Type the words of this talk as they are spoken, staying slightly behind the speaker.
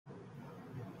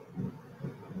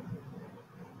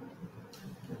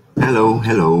Hello,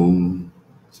 hello.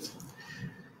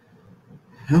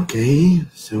 Okay,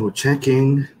 so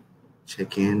checking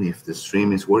if the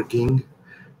stream is working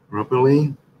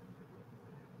properly.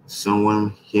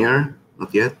 Someone here?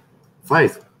 Not yet.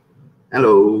 5.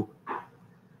 Hello.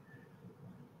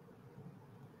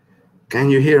 Can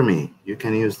you hear me? You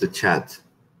can use the chat.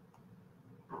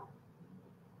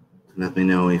 Let me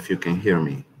know if you can hear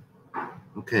me.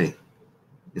 Okay.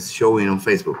 It's showing on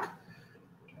Facebook.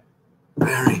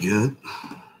 Very good.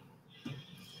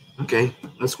 Okay,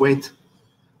 let's wait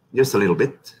just a little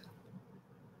bit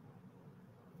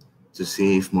to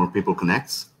see if more people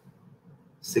connect.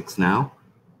 6 now.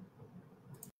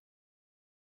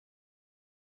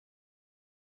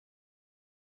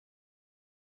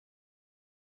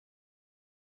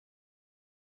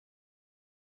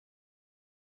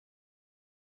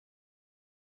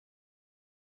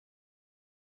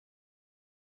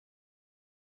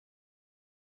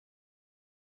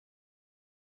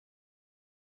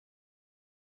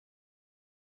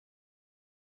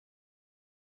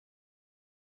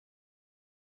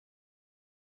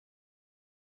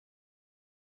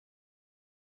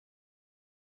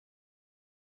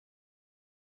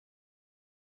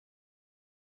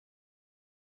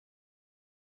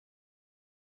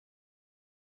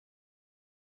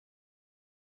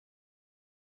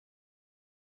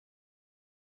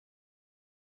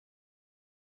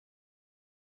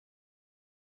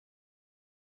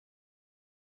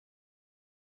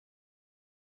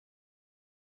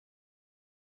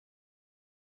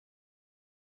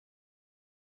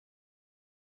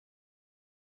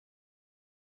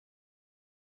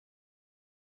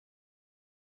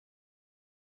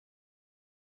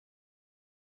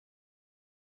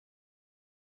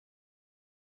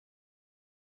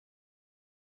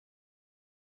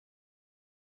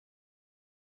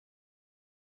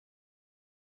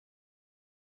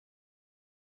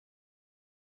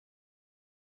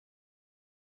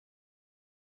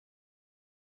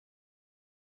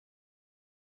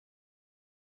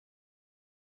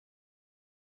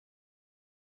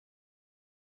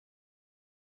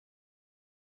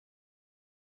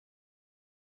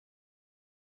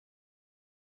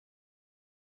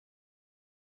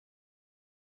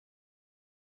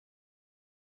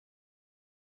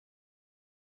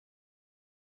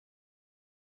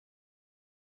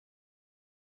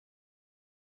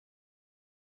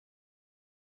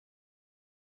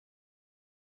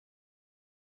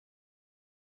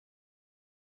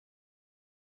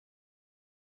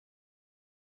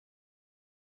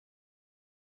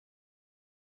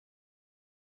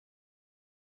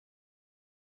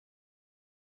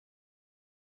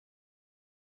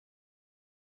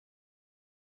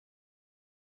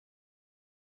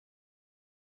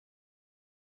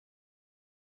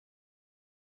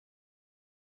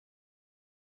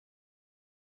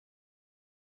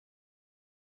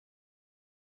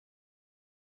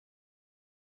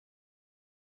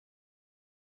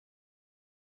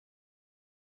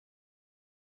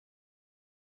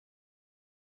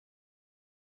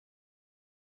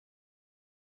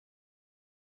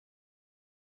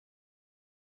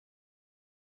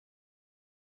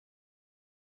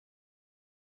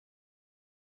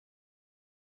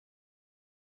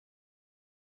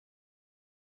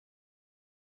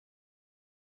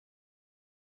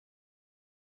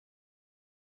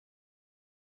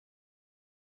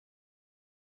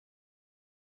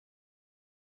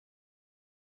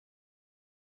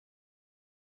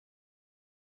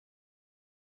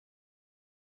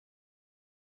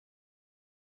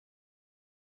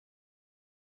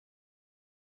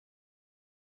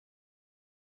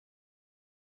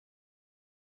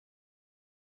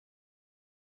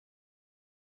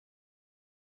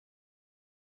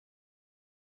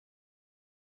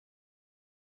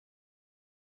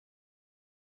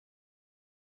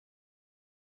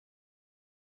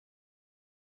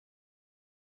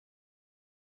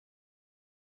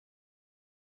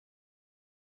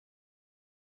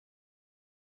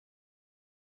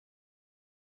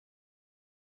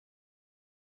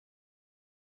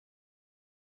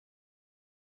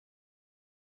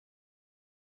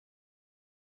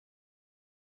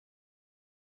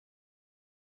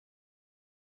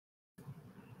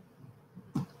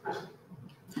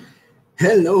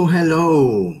 Hello,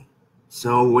 hello.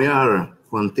 So we are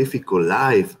Juantífico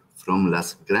live from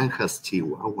Las Granjas,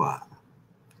 Chihuahua.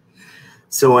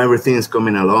 So everything is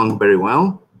coming along very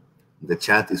well. The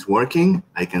chat is working.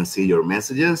 I can see your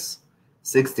messages.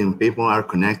 16 people are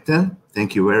connected.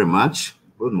 Thank you very much.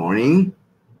 Good morning.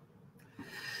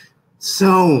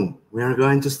 So we are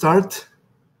going to start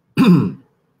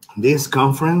this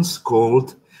conference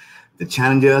called The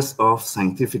challenges of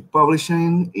scientific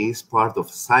publishing is part of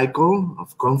a cycle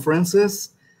of conferences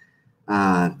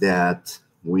that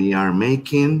we are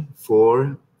making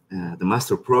for the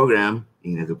master program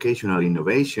in educational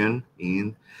innovation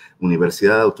in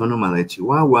Universidad Autónoma de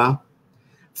Chihuahua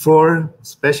for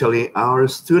especially our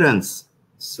students,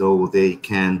 so they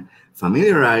can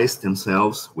familiarize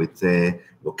themselves with the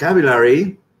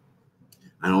vocabulary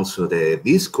and also the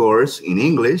discourse in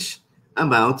English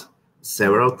about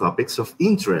several topics of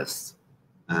interest.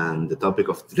 And the topic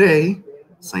of today,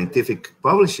 scientific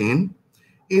publishing,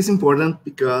 is important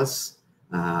because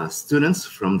students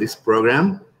from this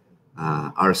program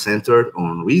are centered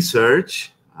on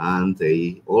research, and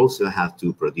they also have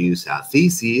to produce a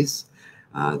thesis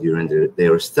during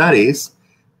their studies,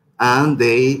 and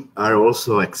they are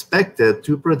also expected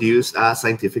to produce a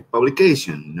scientific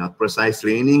publication, not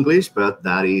precisely in English, but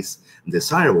that is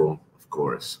desirable, of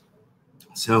course.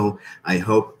 So I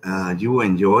hope you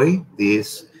enjoy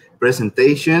this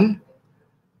presentation,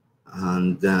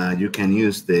 and you can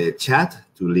use the chat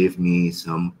to leave me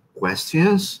some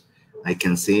questions. I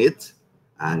can see it,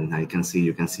 and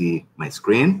you can see my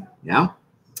screen, yeah?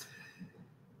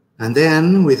 And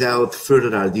then, without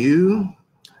further ado,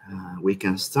 we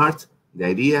can start. The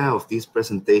idea of this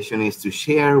presentation is to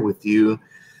share with you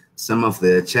some of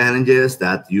the challenges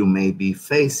that you may be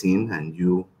facing and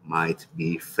you might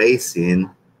be facing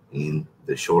in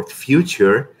the short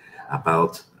future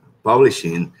about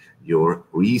publishing your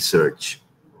research.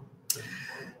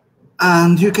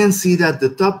 And you can see that the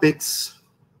topics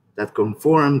that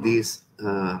conform this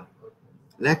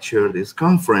lecture, this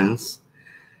conference,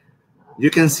 you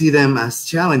can see them as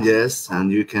challenges,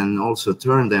 and you can also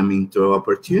turn them into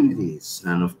opportunities.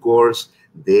 And of course,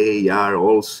 they are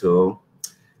also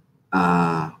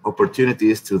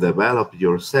opportunities to develop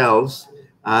yourselves,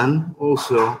 and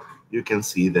also you can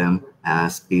see them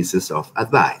as pieces of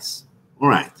advice. All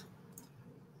right.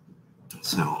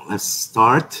 So let's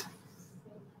start.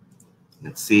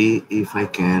 Let's see if I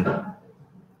can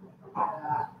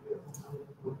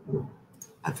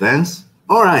advance.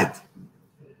 All right.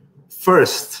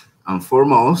 First and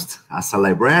foremost, as a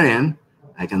librarian,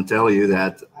 I can tell you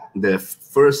that the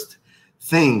first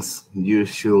things you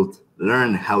should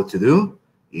learn how to do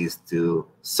is to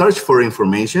search for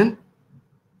information.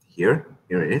 Here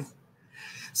it is.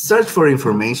 Search for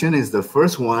information is the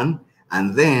first one,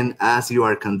 and then as you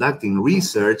are conducting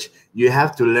research, you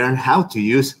have to learn how to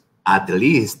use at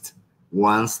least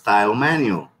one style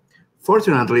manual.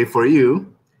 Fortunately for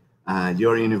you,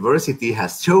 your university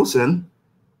has chosen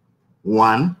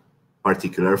one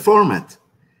particular format,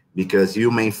 because you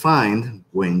may find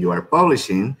when you are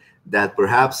publishing that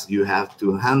perhaps you have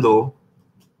to handle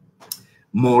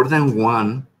more than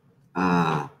one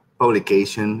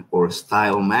publication or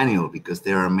style manual, because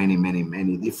there are many, many,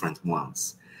 many different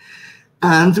ones.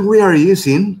 And we are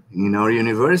using in our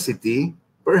university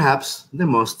perhaps the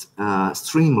most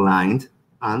streamlined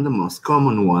and the most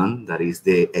common one, that is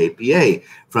the APA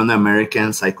from the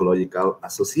American Psychological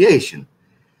Association.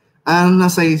 And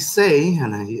as I say,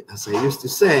 and as I used to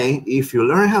say, if you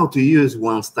learn how to use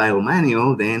one style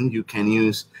manual, then you can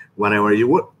use whatever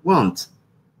you want,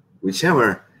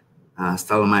 whichever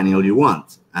style manual you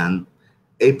want. And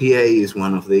APA is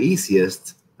one of the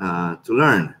easiest to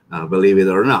learn, believe it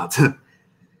or not.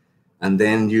 And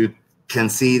then you can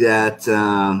see that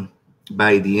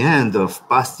by the end of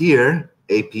past year,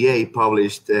 APA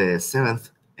published the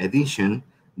 7th edition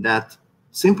that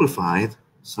simplified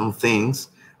some things.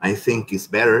 I think is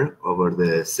better over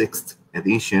the 6th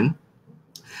edition,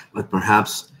 but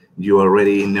perhaps you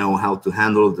already know how to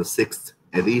handle the 6th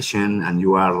edition, and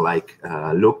you are like,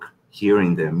 look here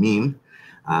in the meme,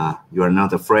 you are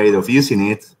not afraid of using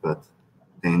it, but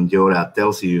then Yoda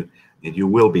tells you that you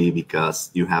will be, because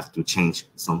you have to change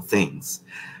some things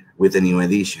with the new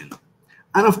edition.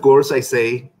 And of course, I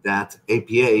say that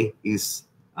APA is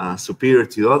superior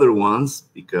to other ones,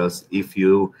 because if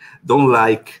you don't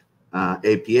like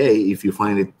APA, if you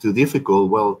find it too difficult,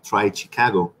 well, try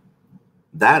Chicago.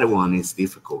 That one is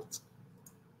difficult.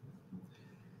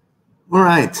 All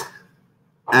right.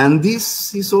 And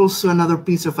this is also another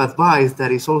piece of advice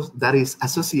that is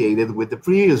associated with the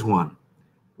previous one.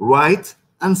 Write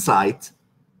and cite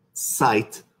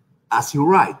as you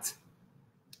write.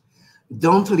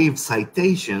 Don't leave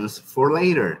citations for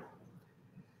later.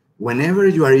 Whenever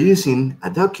you are using a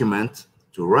document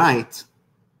to write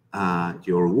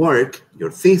your work,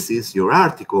 your thesis, your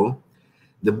article,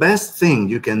 the best thing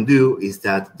you can do is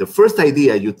that the first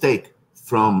idea you take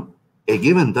from a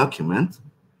given document,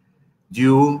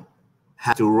 you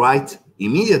have to write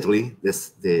immediately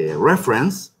the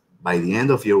reference by the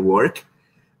end of your work,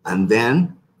 and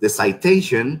then the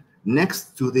citation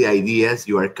next to the ideas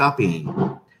you are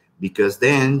copying, because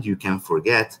then you can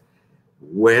forget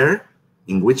where,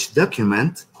 in which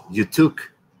document you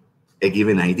took a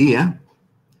given idea,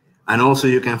 and also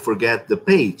you can forget the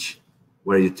page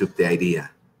where you took the idea.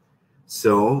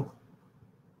 So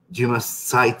you must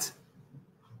cite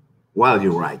while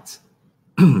you write.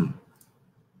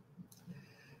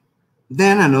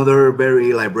 Then another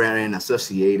very librarian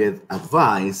associated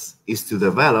advice is to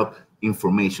develop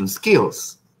information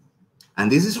skills.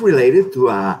 And this is related to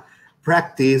a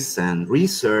practice and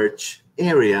research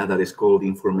area that is called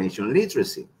information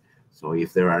literacy. So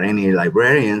if there are any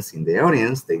librarians in the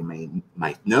audience, they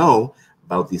might know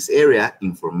about this area,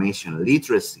 information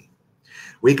literacy.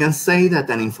 We can say that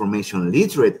an information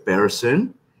literate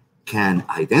person can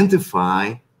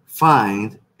identify,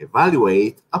 find,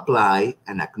 evaluate, apply,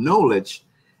 and acknowledge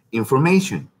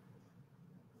information.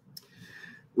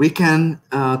 We can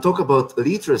talk about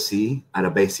literacy at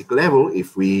a basic level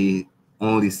if we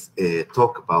only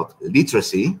talk about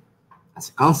literacy as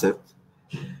a concept.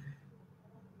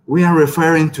 We are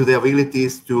referring to the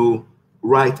abilities to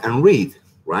write and read,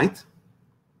 right?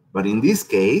 But in this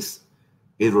case,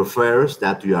 it refers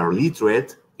that you are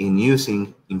literate in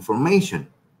using information.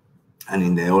 And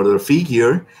in the other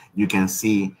figure, you can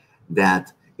see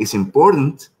that it's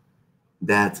important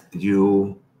that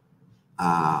you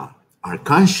are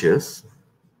conscious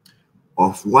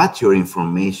of what your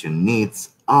information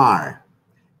needs are.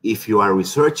 If you are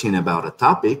researching about a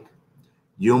topic,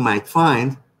 you might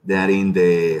find that in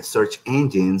the search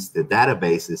engines, the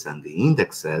databases, and the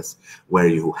indexes where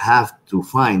you have to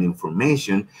find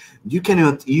information, you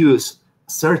cannot use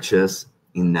searches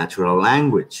in natural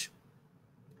language.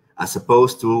 As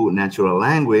opposed to natural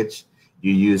language,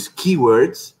 you use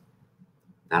keywords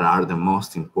that are the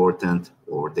most important,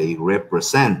 or they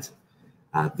represent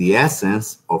the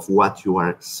essence of what you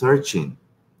are searching.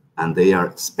 And they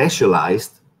are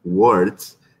specialized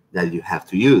words that you have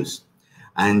to use.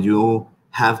 And you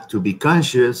have to be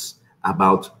conscious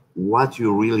about what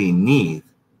you really need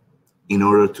in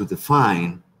order to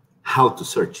define how to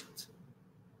search it.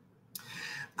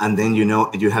 And then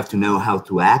you have to know how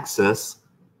to access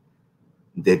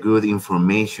the good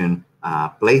information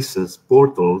places,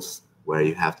 portals where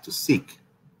you have to seek.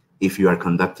 If you are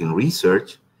conducting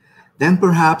research, then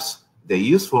perhaps the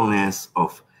usefulness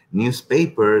of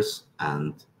newspapers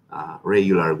and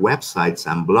regular websites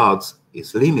and blogs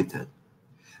is limited.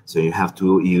 So you have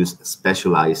to use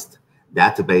specialized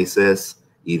databases,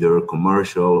 either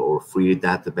commercial or free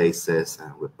databases,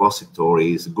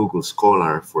 repositories, Google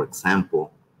Scholar, for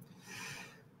example.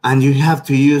 And you have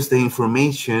to use the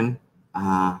information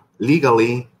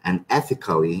legally and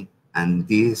ethically, and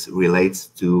this relates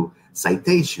to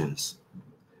citations,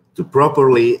 to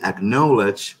properly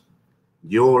acknowledge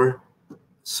your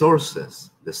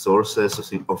sources, the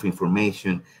sources of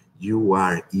information you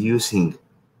are using,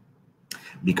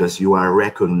 because you are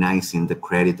recognizing the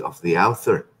credit of the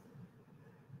author.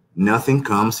 Nothing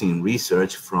comes in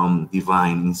research from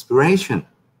divine inspiration,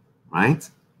 right?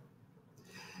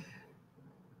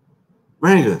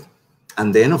 Very good.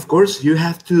 And then, of course, you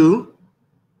have to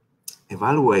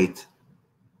evaluate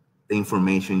the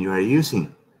information you are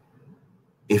using.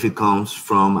 If it comes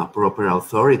from a proper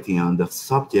authority on the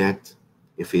subject,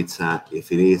 if it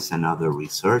is another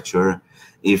researcher,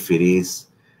 if it is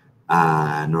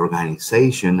an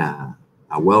organization, a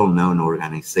well-known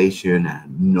organization, a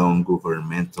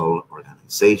non-governmental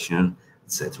organization,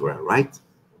 etc., right?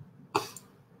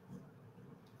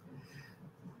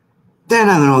 Then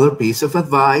another piece of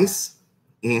advice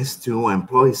is to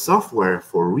employ software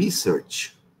for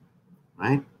research,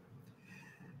 right?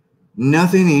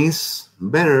 Nothing is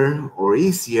better or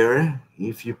easier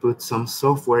if you put some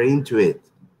software into it.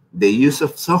 The use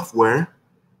of software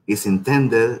is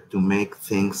intended to make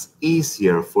things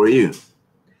easier for you.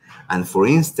 And for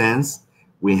instance,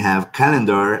 we have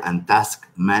calendar and task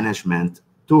management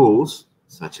tools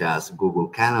such as Google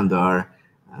Calendar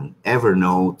and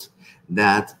Evernote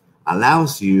that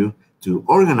allows you to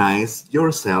organize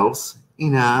yourselves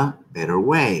in a better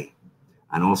way,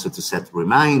 and also to set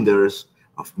reminders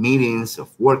of meetings, of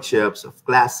workshops, of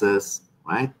classes,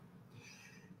 right?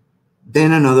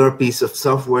 Then another piece of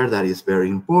software that is very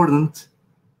important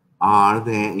are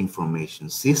the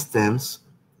information systems,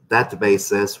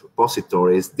 databases,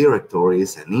 repositories,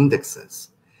 directories, and indexes.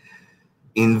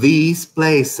 In these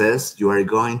places, you are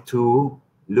going to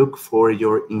look for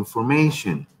your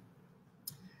information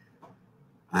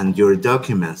and your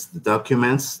documents, the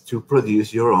documents to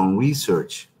produce your own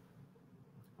research.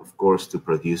 Of course, to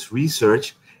produce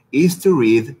research is to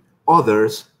read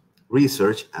others'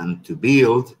 research and to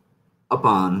build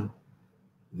upon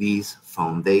this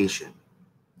foundation,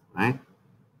 right?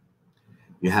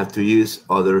 You have to use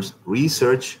others'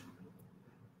 research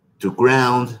to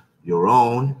ground your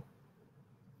own,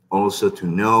 also to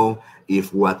know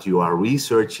if what you are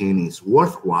researching is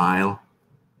worthwhile,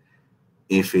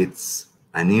 if it's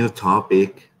a new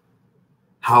topic,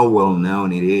 how well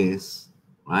known it is,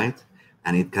 right?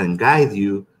 And it can guide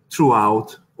you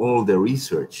throughout all the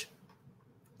research.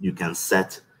 You can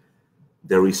set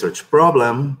the research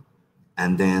problem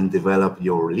and then develop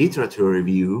your literature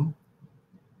review.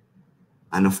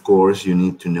 And of course, you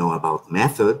need to know about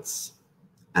methods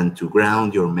and to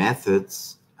ground your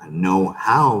methods and know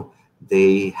how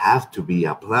they have to be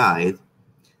applied.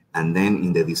 And then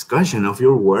in the discussion of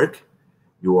your work,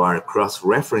 you are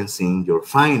cross-referencing your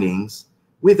findings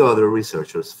with other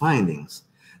researchers' findings.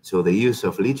 So the use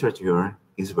of literature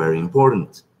is very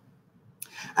important.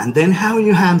 And then how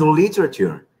you handle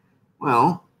literature?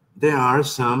 Well, there are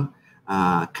some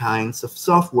kinds of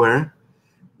software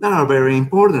that are very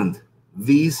important.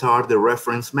 These are the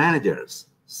reference managers,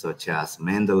 such as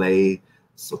Mendeley,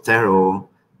 Zotero,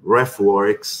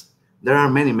 RefWorks. There are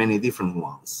many, many different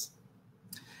ones.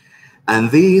 And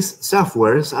these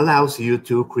softwares allows you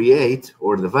to create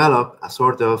or develop a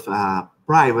sort of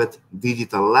private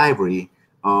digital library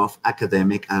of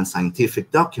academic and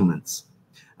scientific documents.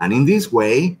 And in this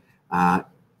way,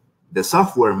 the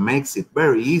software makes it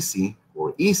very easy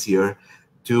or easier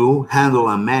to handle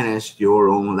and manage your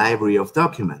own library of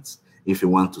documents. If you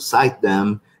want to cite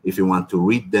them, if you want to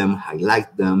read them,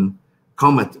 highlight them,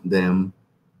 comment them,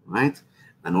 right?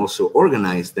 And also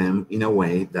organize them in a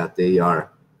way that they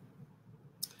are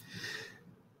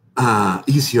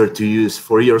easier to use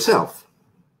for yourself.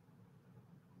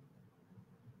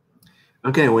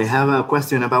 Okay, we have a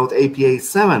question about APA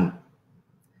 7.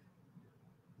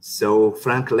 So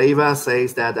Frank Leiva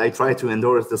says that I tried to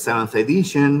endorse the 7th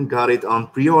edition, got it on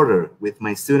pre-order with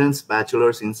my students'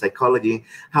 bachelor's in psychology.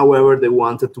 However, they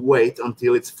wanted to wait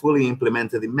until it's fully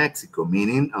implemented in Mexico,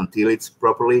 meaning until it's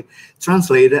properly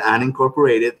translated and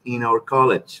incorporated in our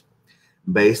college.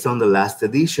 Based on the last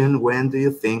edition, when do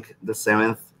you think the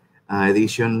 7th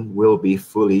edition will be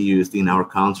fully used in our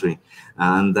country?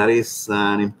 And that is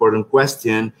an important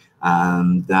question.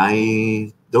 And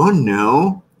I don't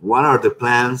know what are the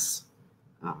plans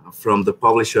from the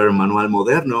publisher Manual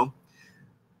Moderno,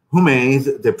 who made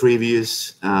the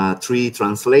previous 3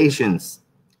 translations.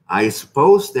 I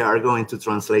suppose they are going to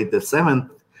translate the 7th,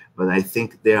 but I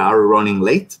think they are running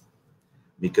late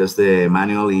because the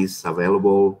manual is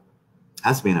available,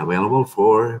 has been available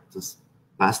for the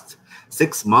past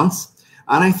 6 months.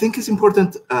 And I think it's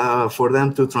important for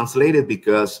them to translate it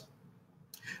because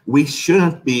we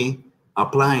shouldn't be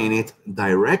applying it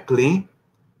directly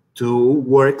to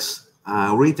works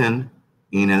written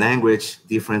in a language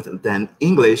different than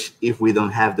English if we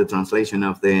don't have the translation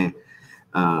of the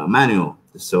manual.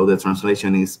 So the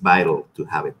translation is vital to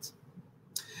have it.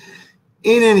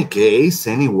 In any case,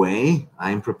 anyway,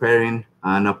 I'm preparing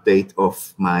an update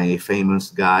of my famous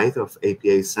guide of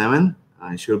APA 7.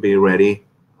 I should be ready,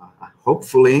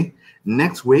 hopefully,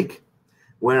 next week,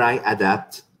 where I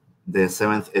adapt the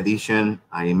 7th edition.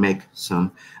 I make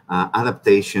some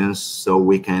adaptations so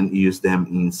we can use them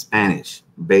in Spanish,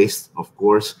 based, of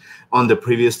course, on the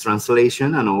previous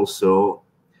translation and also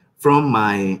from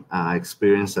my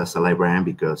experience as a librarian,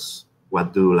 because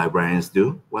what do librarians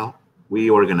do? Well, we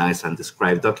organize and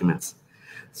describe documents.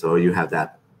 So you have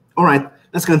that. All right,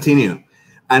 let's continue.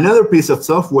 Another piece of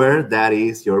software that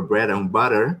is your bread and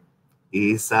butter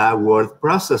is a word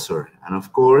processor. And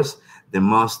of course, the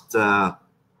most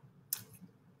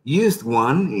used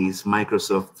one is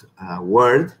Microsoft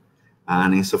Word,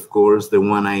 and it's of course the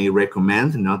one I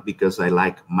recommend, not because I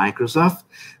like Microsoft,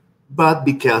 but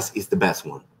because it's the best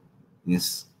one.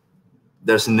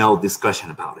 There's no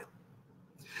discussion about it.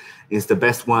 It's the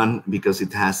best one because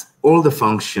it has all the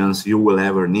functions you will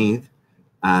ever need,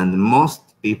 and most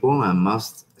people and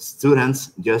most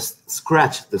students just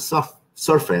scratch the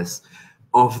surface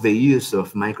of the use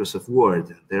of Microsoft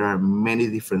Word. There are many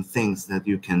different things that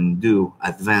you can do,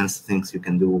 advanced things you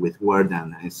can do with Word,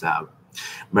 and it's a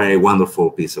very wonderful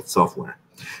piece of software.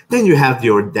 Then you have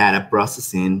your data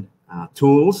processing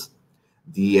tools,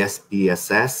 the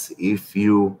SPSS, if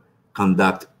you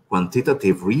conduct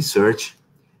quantitative research,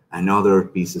 and other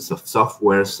pieces of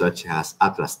software such as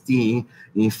Atlas T,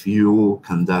 if you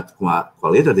conduct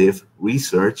qualitative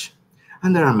research,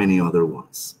 and there are many other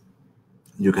ones.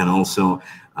 You can also,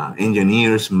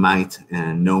 engineers might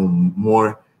know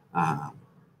more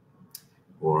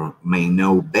or may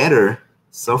know better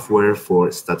software for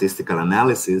statistical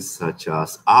analysis such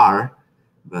as R,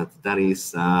 but that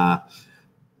is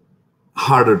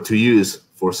harder to use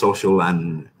for social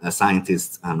and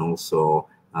scientists, and also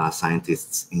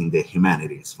scientists in the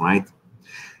humanities, right?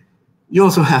 You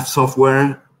also have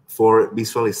software for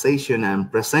visualization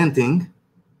and presenting.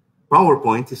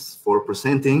 PowerPoint is for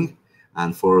presenting,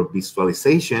 and for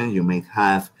visualization, you may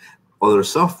have other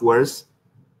softwares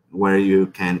where you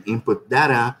can input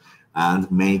data and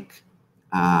make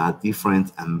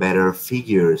different and better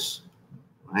figures,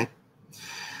 right?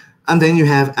 And then you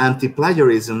have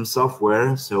anti-plagiarism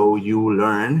software, so you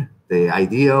learn the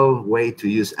ideal way to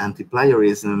use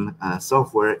anti-plagiarism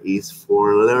software is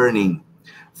for learning,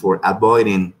 for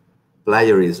avoiding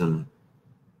plagiarism,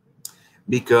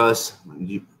 because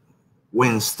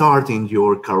when starting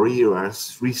your career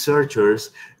as researchers,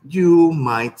 you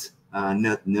might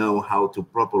not know how to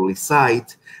properly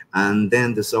cite, and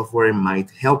then the software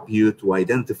might help you to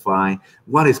identify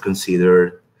what is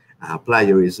considered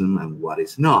plagiarism and what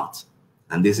is not.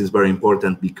 And this is very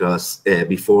important because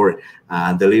before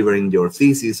delivering your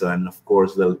thesis, and of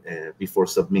course before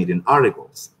submitting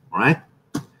articles, all right?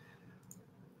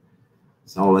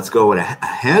 So let's go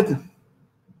ahead.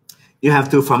 You have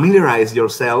to familiarize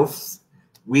yourselves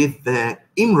with the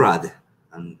IMRAD.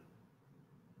 And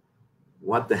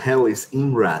what the hell is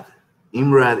IMRAD?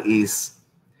 IMRAD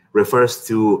refers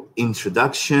to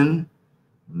introduction,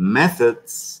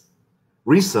 methods,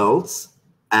 results,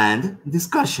 and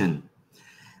discussion.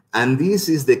 And this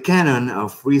is the canon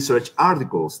of research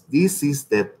articles. This is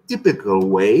the typical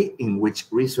way in which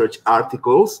research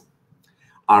articles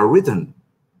are written.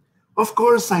 Of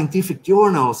course, scientific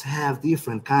journals have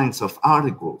different kinds of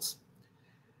articles.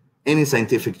 Any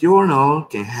scientific journal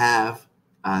can have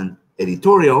an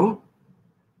editorial,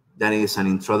 that is an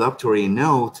introductory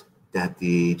note that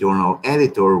the journal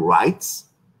editor writes,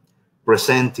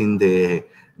 presenting the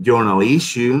journal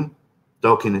issue,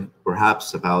 talking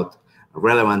perhaps about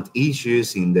relevant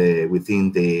issues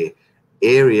within the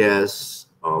areas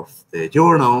of the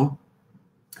journal,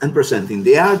 and presenting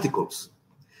the articles.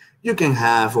 You can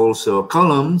have also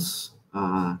columns.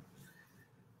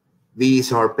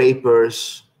 These are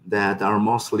papers that are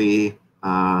mostly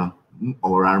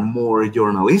or are more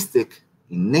journalistic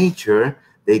in nature.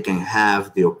 They can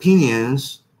have the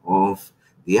opinions of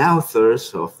the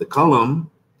authors of the column.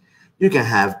 You can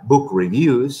have book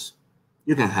reviews.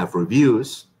 You can have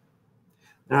reviews.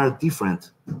 There are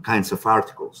different kinds of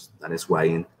articles. That is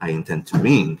why I intend to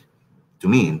mean.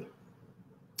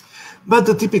 But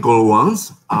the typical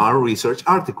ones are research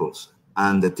articles.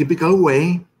 And the typical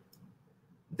way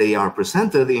they are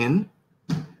presented in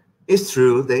is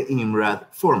through the IMRAD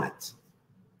format.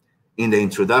 In the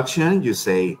introduction, you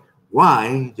say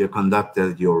why you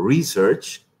conducted your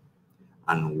research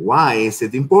and why is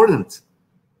it important.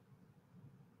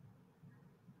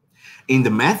 In the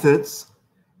methods,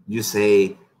 you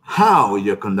say how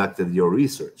you conducted your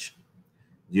research.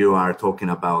 You are talking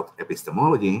about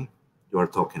epistemology, you are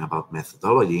talking about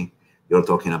methodology, you're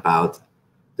talking about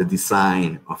the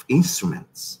design of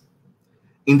instruments.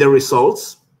 In the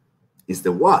results is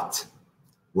the what.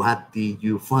 What did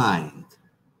you find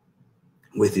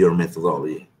with your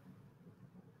methodology?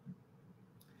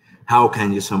 How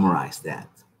can you summarize that?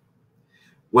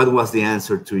 What was the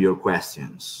answer to your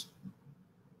questions?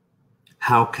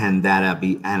 How can data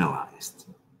be analyzed?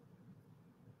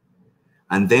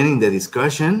 And then in the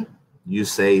discussion, you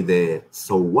say the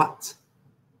so what?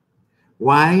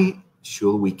 Why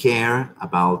should we care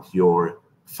about your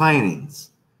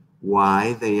findings?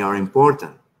 Why they are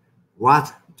important?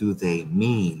 What do they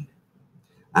mean?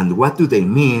 And what do they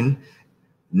mean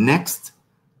next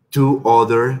to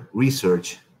other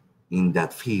research in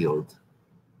that field?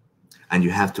 And you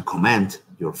have to comment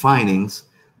your findings.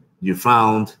 You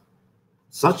found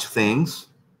such things,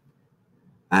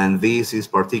 and this is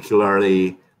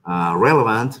particularly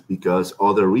relevant because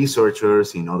other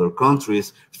researchers in other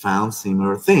countries found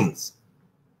similar things.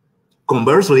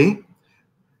 Conversely,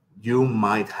 you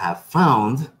might have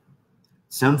found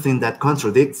something that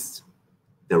contradicts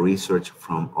the research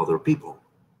from other people.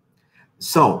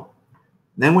 So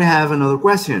then we have another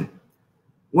question.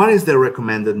 What is the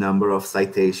recommended number of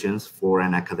citations for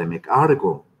an academic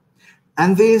article?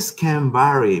 And this can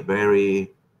vary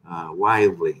very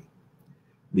widely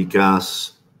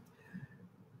because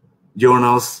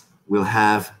journals will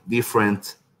have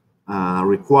different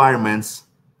requirements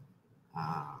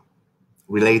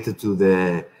related to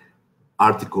the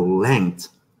article length,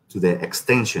 to the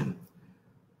extension.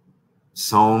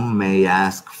 Some may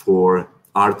ask for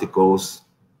articles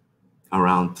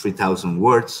around 3,000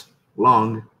 words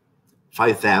long,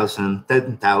 5,000,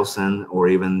 10,000, or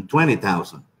even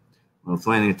 20,000. Well,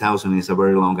 20,000 is a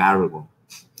very long article.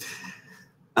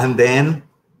 And then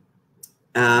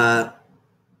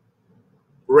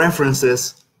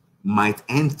references might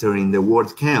enter in the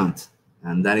word count,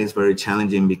 and that is very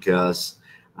challenging because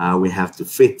we have to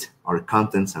fit our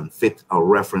contents and fit our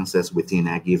references within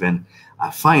a given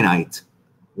finite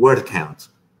word count.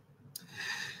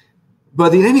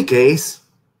 But in any case,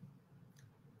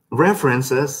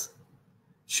 references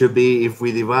should be, if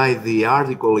we divide the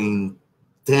article in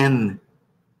 10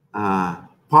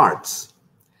 parts,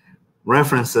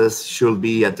 references should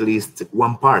be at least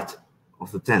one part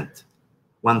of the 10th,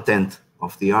 1/10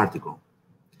 of the article.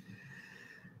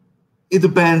 It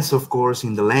depends, of course,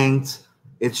 in the length.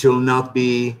 It should not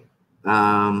be,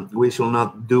 we should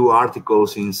not do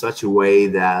articles in such a way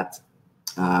that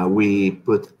we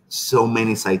put so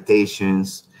many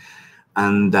citations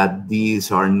and that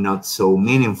these are not so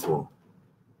meaningful.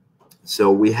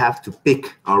 So we have to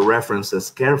pick our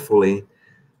references carefully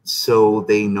so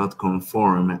they not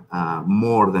conform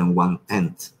more than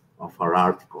 1/10 of our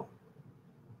article.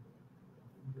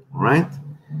 All right?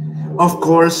 Of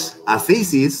course, a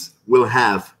thesis will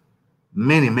have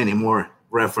many, many more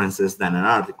references than an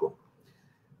article.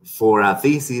 For a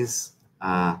thesis,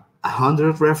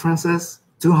 100 references,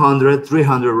 200,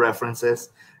 300 references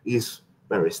is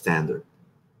very standard.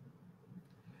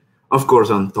 Of course,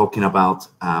 I'm talking about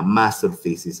master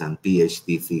thesis and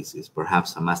PhD thesis.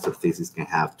 Perhaps a master thesis can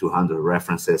have 200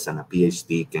 references and a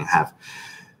PhD can have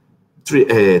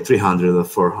 300 or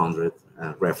 400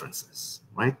 references,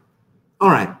 right? All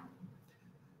right.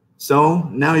 So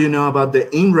now you know about the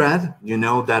INRAD, you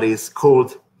know that is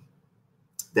called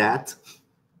that.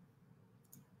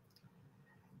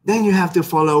 Then you have to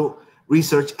follow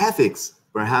research ethics.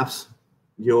 Perhaps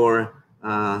your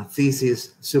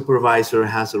thesis supervisor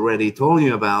has already told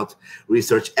you about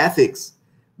research ethics,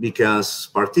 because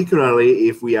particularly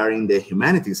if we are in the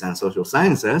humanities and social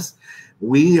sciences,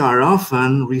 we are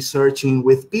often researching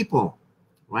with people,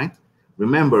 right?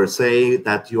 Remember, say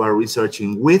that you are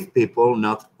researching with people,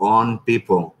 not on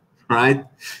people, right?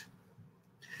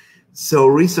 So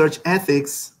research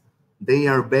ethics, they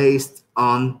are based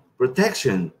on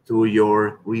protection to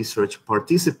your research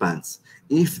participants.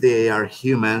 If they are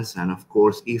humans, and of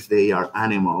course, if they are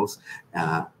animals,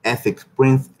 ethics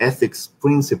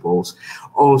principles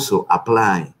also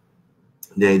apply.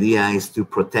 The idea is to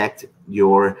protect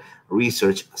your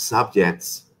research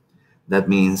subjects. That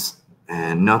means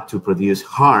not to produce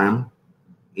harm,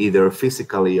 either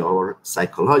physically or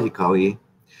psychological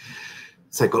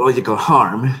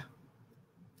harm,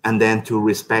 and then to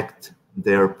respect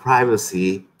their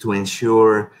privacy, to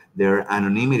ensure their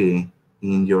anonymity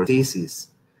in your thesis.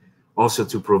 Also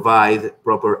to provide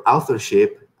proper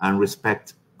authorship and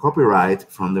respect copyright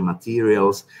from the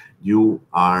materials you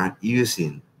are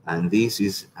using. And this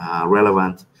is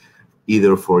relevant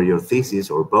either for your thesis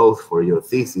or both for your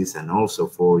thesis and also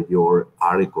for your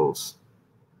articles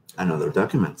and other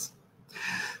documents.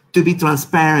 To be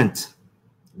transparent,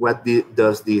 what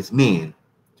does this mean?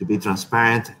 To be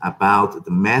transparent about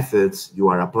the methods you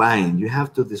are applying. You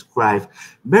have to describe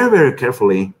very, very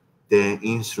carefully the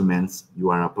instruments you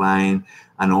are applying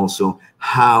and also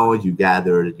how you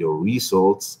gathered your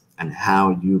results and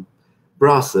how you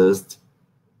processed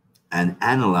and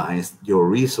analyzed your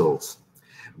results.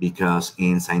 Because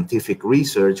in scientific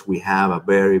research, we have a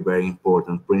very, very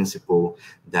important principle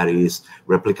that is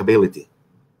replicability.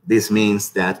 This means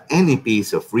that any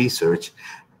piece of research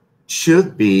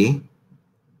should be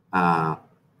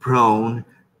prone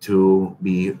to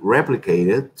be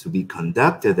replicated, to be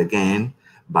conducted again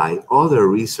by other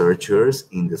researchers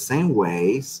in the same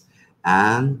ways,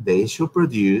 and they should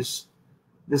produce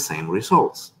the same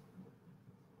results.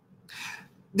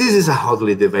 This is a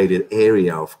hotly debated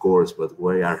area, of course, but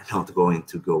we are not going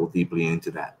to go deeply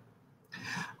into that.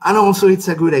 And also, it's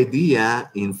a good idea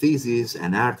in theses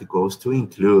and articles to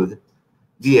include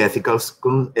the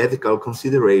ethical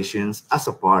considerations as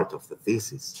a part of the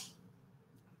thesis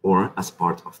or as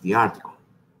part of the article.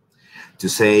 To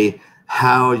say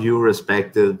how you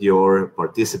respected your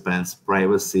participants'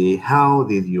 privacy, how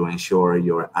did you ensure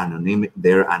your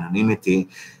their anonymity,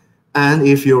 and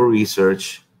if your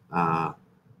research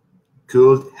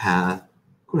could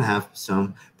have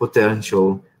some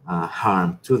potential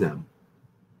harm to them.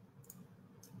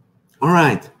 All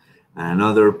right,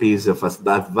 another piece of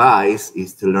advice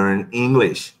is to learn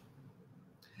English,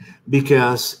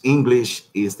 because English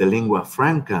is the lingua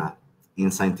franca in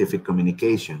scientific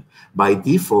communication. By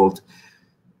default,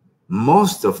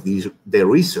 most of the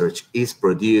research is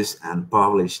produced and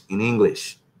published in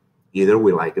English, either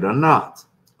we like it or not,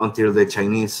 until the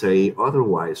Chinese say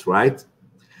otherwise, right?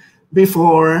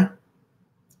 Before,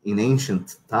 in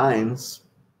ancient times,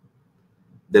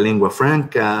 the lingua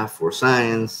franca for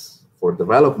science, for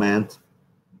development,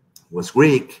 was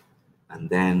Greek, and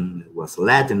then it was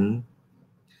Latin,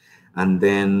 and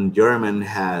then German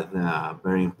had a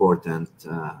very important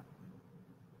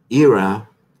era,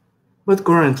 but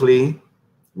currently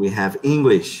we have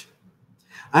English.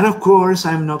 And of course,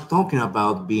 I'm not talking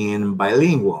about being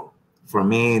bilingual. For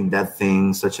me,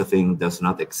 such a thing does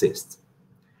not exist.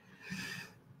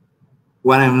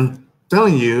 What I'm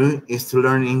telling you is to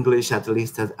learn English at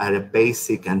least at a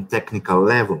basic and technical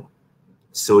level,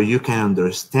 so you can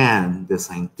understand the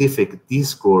scientific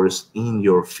discourse in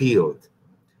your field,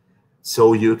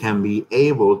 so you can be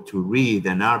able to read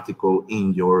an article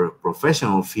in your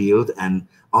professional field and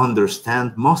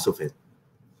understand most of it.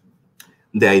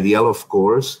 The ideal, of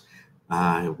course,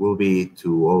 will be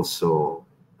to also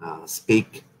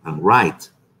speak and write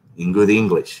in good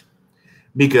English,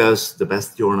 because the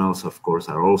best journals, of course,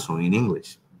 are also in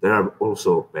English. There are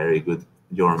also very good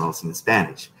journals in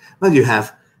Spanish, but you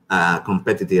have a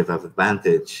competitive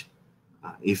advantage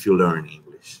if you learn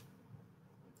English.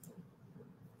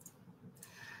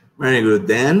 Very good.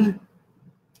 Then,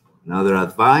 another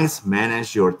advice,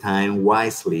 manage your time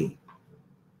wisely.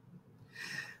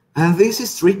 And this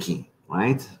is tricky,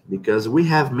 right? Because we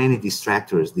have many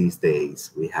distractors these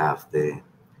days. We have the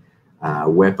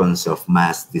weapons of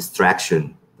mass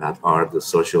distraction that are the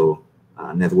social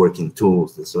networking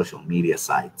tools, the social media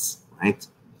sites, right?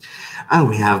 And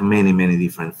we have many, many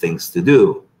different things to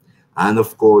do. And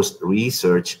of course,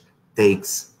 research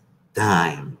takes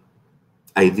time.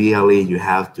 Ideally, you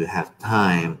have to have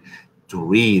time to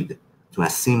read, to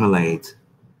assimilate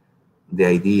the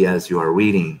ideas you are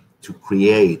reading, to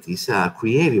create. It's a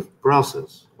creative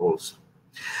process also.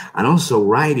 And also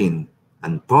writing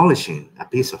and polishing a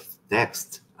piece of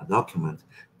text, a document,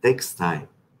 takes time.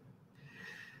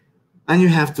 And you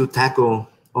have to tackle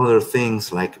other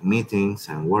things like meetings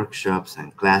and workshops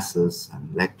and classes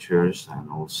and lectures, and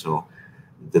also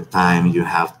the time you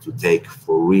have to take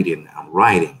for reading and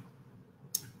writing.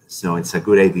 So it's a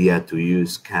good idea to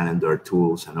use calendar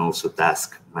tools and also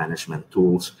task management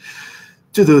tools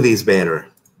to do this better.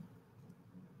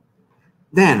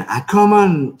 Then a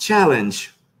common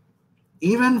challenge,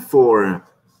 even for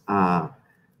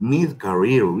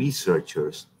mid-career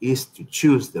researchers, is to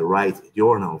choose the right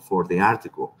journal for the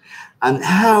article. And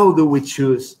how do we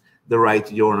choose the right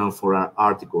journal for our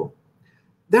article?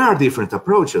 There are different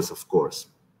approaches, of course.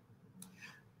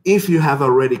 If you have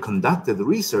already conducted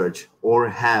research or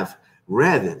have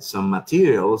read some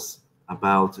materials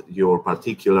about your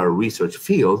particular research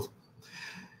field,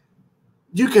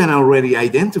 you can already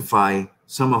identify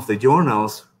some of the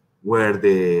journals where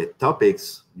the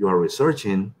topics you are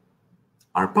researching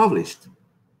are published.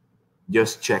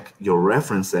 Just check your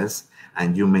references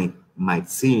and you might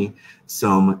see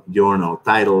some journal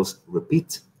titles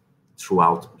repeat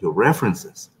throughout your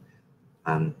references.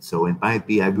 And so it might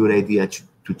be a good idea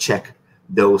to check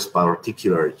those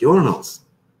particular journals.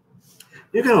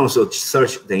 You can also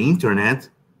search the internet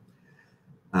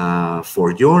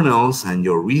for journals and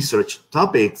your research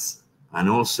topics, and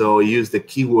also use the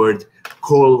keyword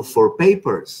call for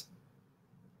papers.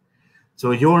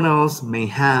 So journals may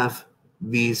have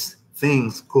these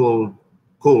things called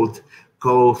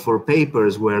call for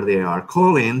papers, where they are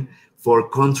calling for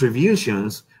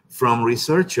contributions from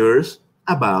researchers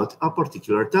about a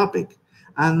particular topic.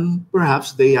 And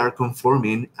perhaps they are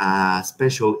conforming a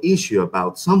special issue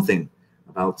about something,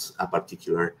 about a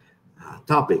particular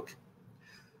topic.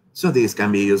 So this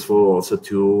can be useful also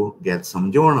to get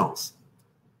some journals.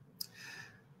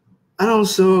 And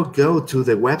also go to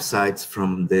the websites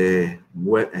from the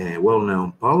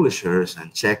well-known publishers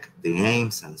and check the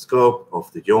aims and scope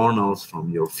of the journals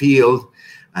from your field,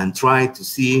 and try to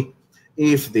see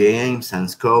if the aims and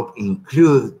scope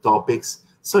include topics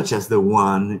such as the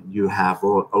one you have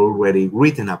already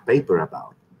written a paper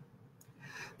about.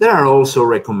 There are also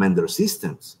recommender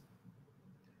systems.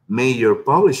 Major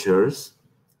publishers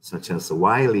such as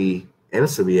Wiley,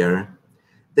 Elsevier,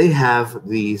 they have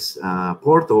these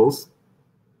portals.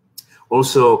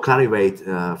 Also,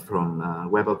 Clarivate from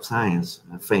Web of Science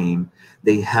fame,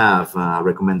 they have a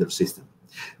recommender system.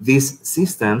 These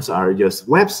systems are just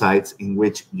websites in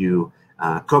which you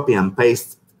copy and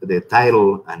paste the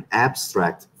title and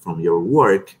abstract from your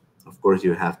work. Of course,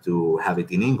 you have to have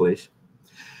it in English.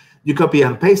 You copy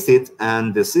and paste it,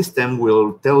 and the system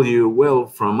will tell you, well,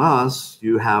 from us,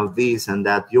 you have this and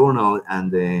that journal, and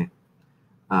the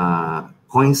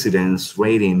coincidence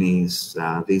rating is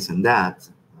this and that.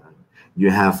 You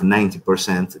have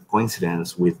 90%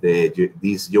 coincidence with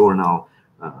these journal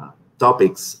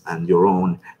topics and your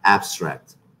own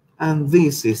abstract. And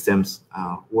these systems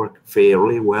work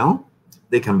fairly well.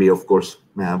 They can be, of course,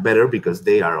 better because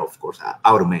they are, of course,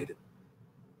 automated.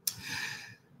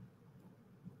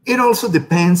 It also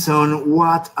depends on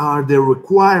what are the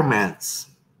requirements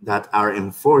that are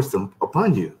enforced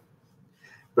upon you.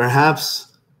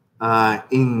 Perhaps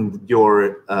in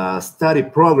your study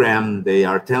program, they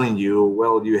are telling you,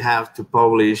 well, you have to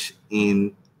publish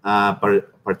in a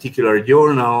particular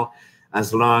journal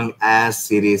as long as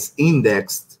it is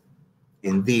indexed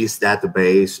in this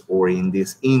database or in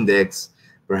this index.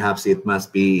 Perhaps it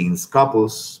must be in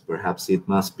Scopus, perhaps it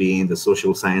must be in the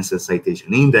Social Sciences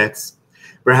Citation Index,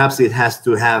 perhaps it has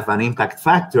to have an impact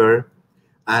factor,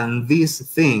 and these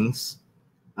things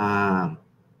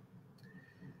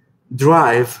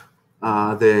drive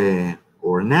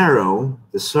or narrow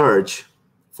the search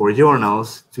for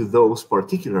journals to those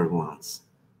particular ones.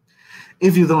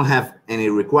 If you don't have any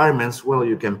requirements, well,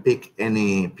 you can pick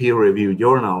any peer-reviewed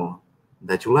journal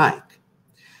that you like.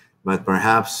 But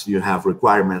perhaps you have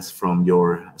requirements from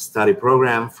your study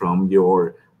program, from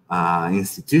your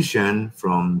institution,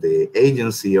 from the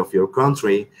agency of your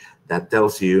country that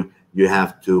tells you you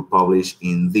have to publish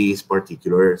in this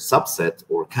particular subset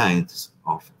or kinds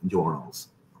of journals.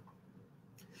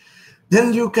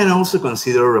 Then you can also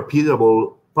consider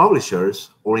reputable publishers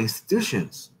or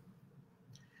institutions.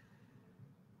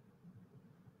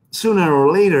 Sooner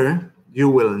or later, you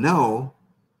will know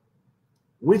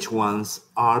which ones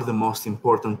are the most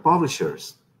important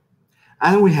publishers.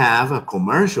 And we have a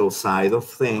commercial side of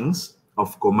things,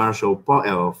 of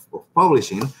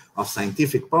publishing, of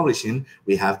scientific publishing.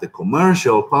 We have the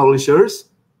commercial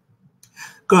publishers,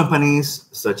 companies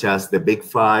such as the Big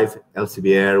Five,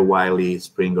 Elsevier, Wiley,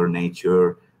 Springer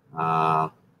Nature,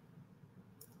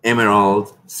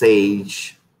 Emerald,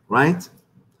 Sage, right?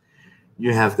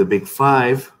 You have the Big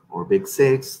Five or Big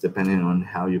Six, depending on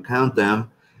how you count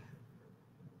them.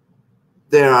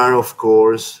 There are, of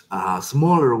course,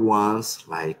 smaller ones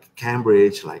like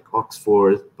Cambridge, like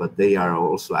Oxford, but they are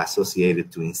also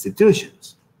associated to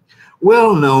institutions.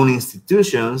 Well-known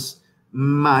institutions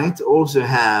might also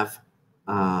have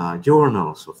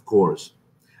journals, of course.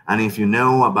 And if you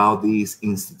know about these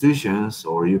institutions,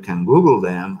 or you can Google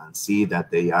them and see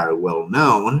that they are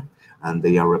well-known and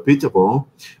they are reputable,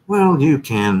 well, you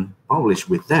can publish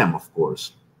with them, of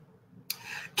course.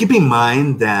 Keep in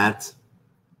mind that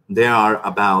there are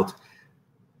about,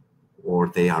 or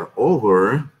they are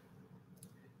over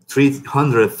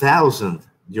 300,000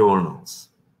 journals,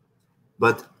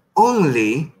 but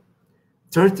only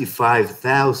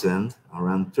 35,000,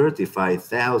 around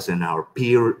 35,000 are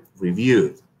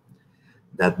peer-reviewed.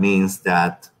 That means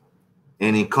that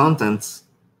any contents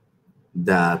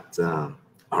that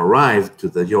arrive to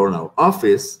the journal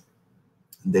office,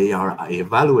 they are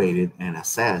evaluated and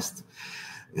assessed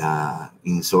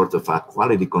in sort of a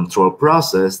quality control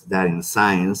process that in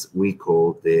science we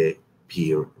call the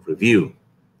peer review,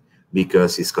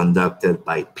 because it's conducted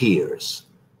by peers.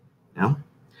 Yeah?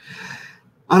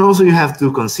 And also you have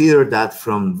to consider that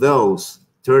from those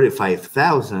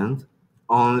 35,000,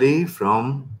 only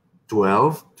from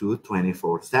 12 to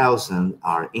 24,000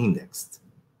 are indexed.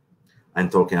 I'm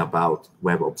talking about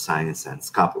Web of Science and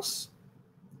Scopus.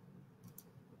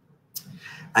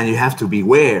 And you have to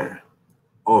beware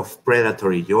of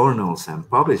predatory journals and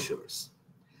publishers.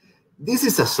 This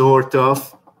is a sort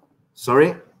of,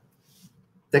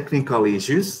 technical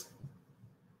issues.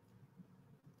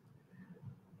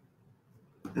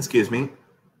 Excuse me.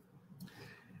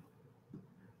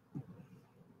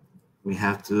 We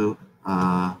have to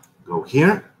go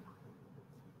here.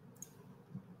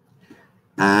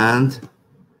 And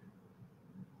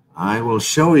I will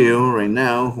show you right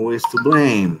now who is to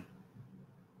blame.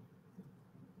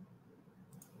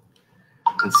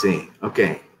 Let's see.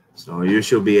 Okay, so you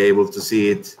should be able to see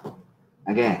it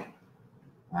again.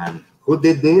 And who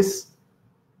did this?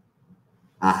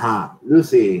 Aha,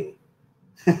 Lucy.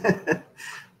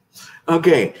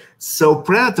 Okay, so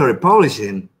predatory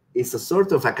publishing is a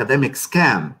sort of academic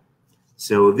scam.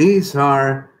 So these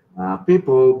are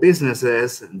people,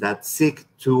 businesses that seek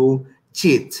to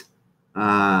cheat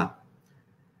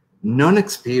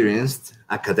non-experienced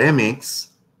academics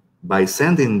by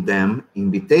sending them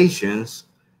invitations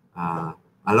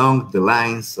along the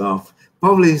lines of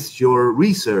publish your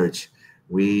research.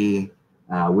 We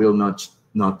will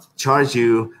not charge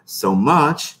you so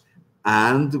much,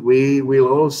 and we will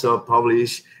also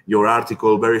publish your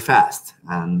article very fast.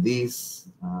 And this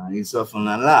is often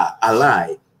a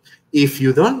lie. If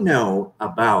you don't know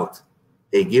about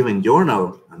a given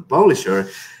journal and publisher,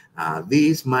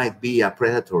 this might be a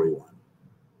predatory one.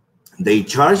 They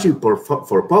charge you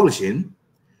for publishing,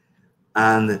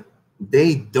 and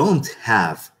they don't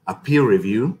have a peer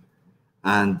review,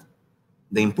 and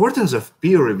the importance of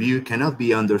peer review cannot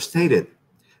be understated,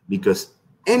 because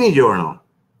any journal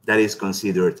that is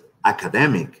considered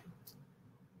academic,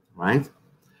 right,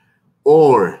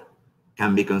 or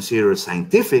can be considered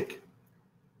scientific,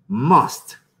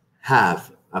 must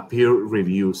have a peer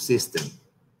review system,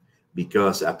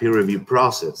 because a peer review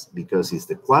process, because it's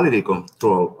the quality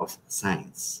control of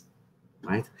science,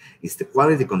 right? It's the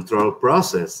quality control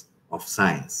process of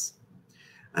science.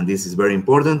 And this is very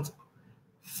important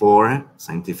for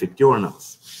scientific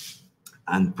journals.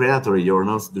 And predatory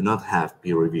journals do not have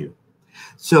peer review.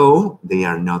 So they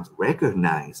are not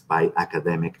recognized by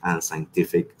academic and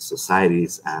scientific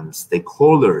societies and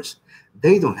stakeholders.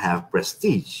 They don't have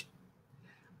prestige.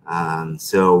 And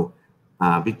so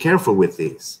be careful with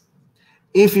this.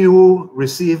 If you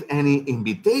receive any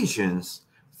invitations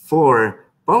for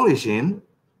publishing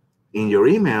in your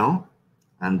email,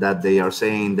 and that they are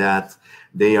saying that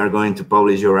they are going to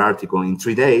publish your article in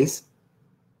 3 days,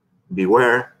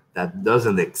 beware, that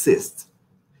doesn't exist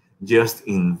just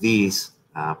in these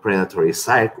predatory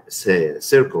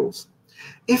circles.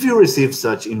 If you receive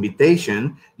such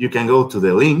invitation, you can go to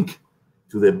the link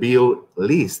to the bill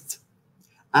list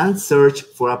and search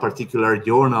for a particular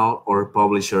journal or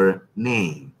publisher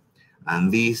name.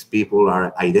 And these people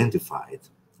are identified,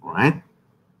 all right?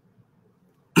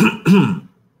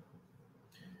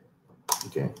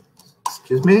 Okay,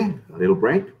 excuse me, a little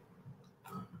break.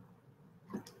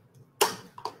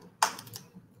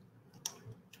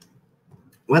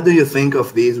 What do you think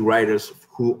of these writers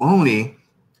who only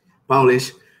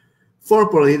publish for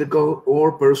political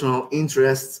or personal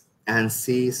interests and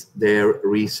cease their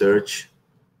research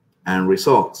and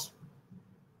results?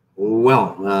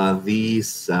 Well,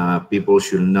 these people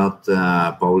should not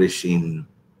publish in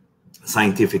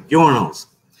scientific journals.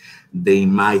 They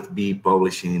might be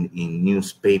publishing in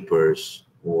newspapers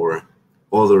or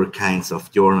other kinds of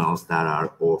journals that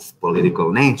are of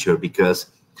political nature, because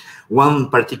one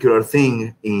particular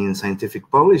thing in scientific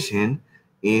publishing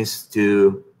is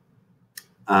to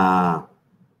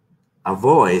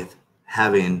avoid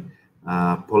having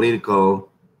political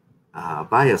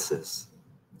biases.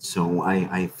 So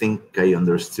I think I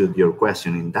understood your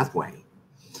question in that way.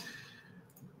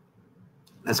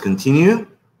 Let's continue.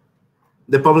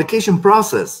 The publication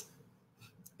process.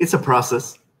 It's a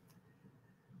process.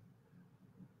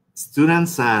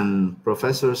 Students and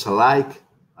professors alike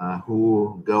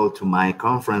who go to my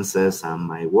conferences and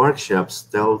my workshops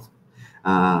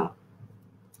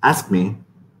ask me,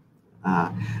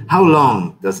 how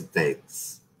long does it take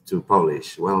to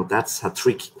publish? Well, that's a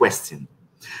tricky question,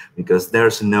 because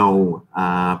there's no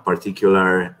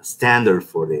particular standard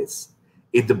for this.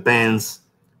 It depends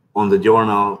on the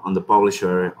journal, on the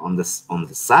publisher, on the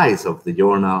size of the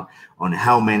journal, on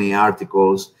how many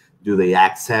articles do they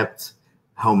accept,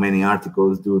 how many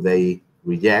articles do they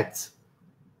reject,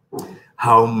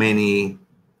 how many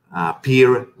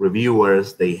peer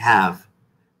reviewers they have.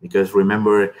 Because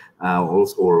remember,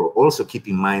 also keep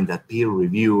in mind that peer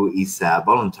review is a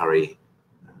voluntary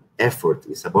effort,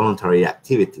 it's a voluntary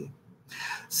activity.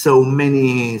 So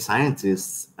many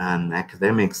scientists and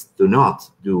academics do not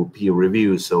do peer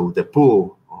review, so the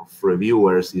pool of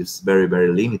reviewers is very,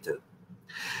 very limited.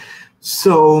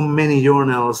 So many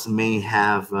journals may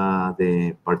have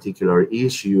the particular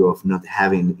issue of not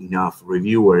having enough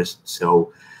reviewers,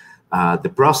 so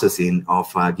the processing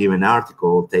of a given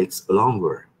article takes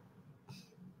longer.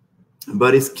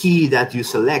 But it's key that you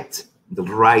select the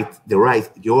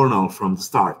right journal from the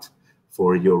start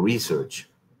for your research.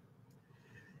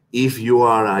 If you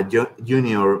are a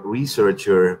junior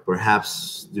researcher,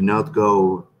 perhaps do not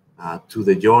go to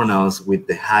the journals with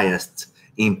the highest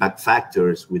impact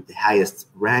factors, with the highest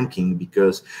ranking,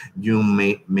 because you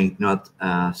may not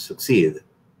succeed,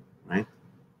 right?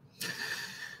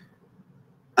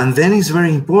 And then it's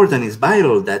very important, it's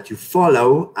vital that you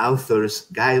follow authors'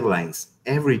 guidelines.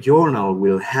 Every journal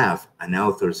will have an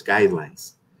author's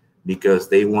guidelines because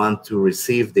they want to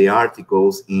receive the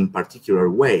articles in particular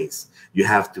ways. You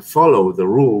have to follow the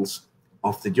rules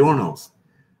of the journals,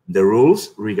 the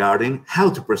rules regarding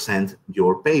how to present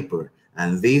your paper.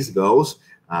 And this goes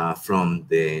from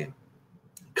the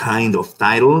kind of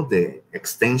title, the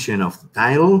extension of the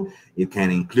title. You can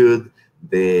include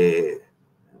the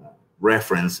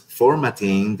reference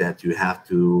formatting that you have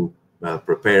to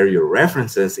prepare your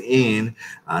references in,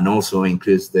 and also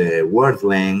includes the word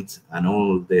length and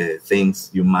all the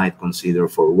things you might consider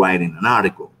for writing an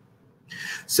article.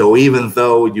 So even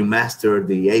though you master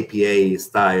the APA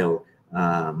style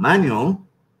manual,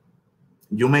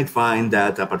 you might find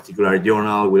that a particular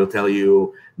journal will tell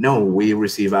you, no, we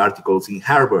receive articles in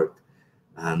Harvard.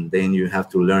 And then you have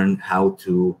to learn how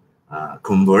to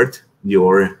convert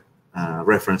your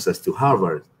references to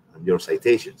Harvard and your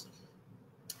citations.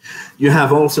 You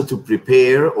have also to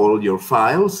prepare all your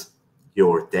files,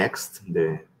 your text,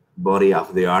 the body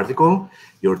of the article,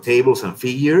 your tables and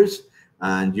figures,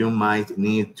 and you might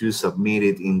need to submit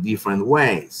it in different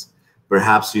ways.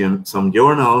 Perhaps some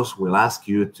journals will ask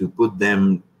you to put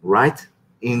them right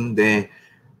in the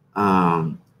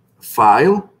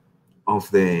file of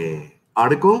the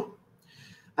article,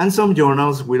 and some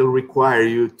journals will require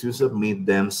you to submit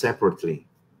them separately.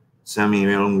 Some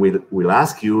even will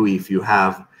ask you if you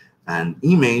have an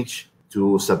image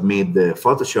to submit the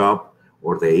Photoshop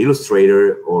or the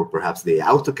Illustrator or perhaps the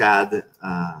AutoCAD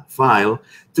file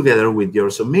together with your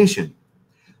submission.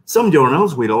 Some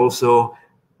journals will also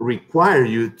require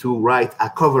you to write a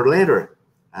cover letter,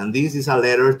 and this is a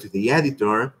letter to the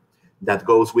editor that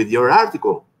goes with your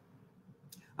article.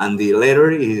 And the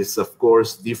letter is, of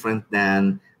course, different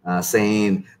than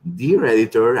saying, "Dear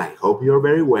editor, I hope you're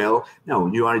very well." No,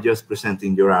 you are just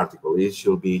presenting your article. It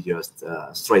should be just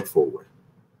straightforward.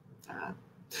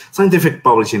 Scientific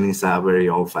publishing is a very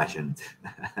old-fashioned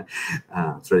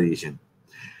tradition.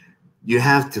 You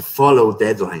have to follow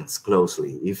deadlines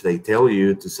closely. If they tell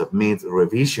you to submit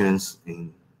revisions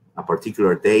in a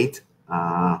particular date,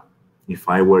 if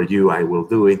I were you, I will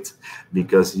do it,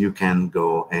 because you can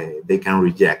go, they can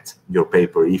reject your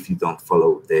paper if you don't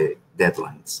follow the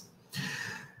deadlines.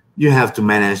 You have to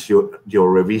manage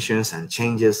your revisions and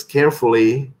changes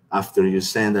carefully. After you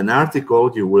send an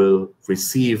article, you will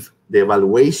receive the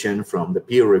evaluation from the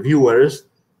peer reviewers,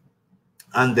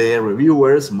 and the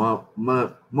reviewers,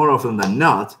 more often than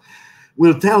not,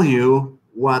 will tell you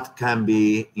what can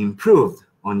be improved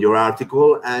on your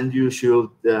article, and you should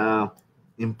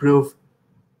improve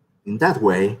in that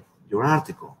way your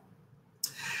article.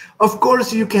 Of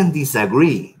course, you can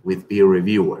disagree with peer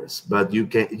reviewers, but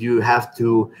you have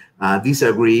to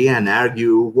disagree and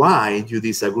argue why you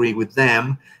disagree with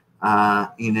them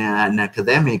in an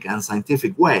academic and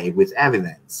scientific way with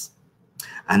evidence.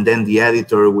 And then the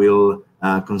editor will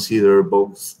consider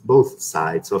both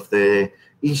sides of the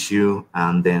issue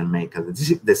and then make a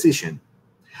decision.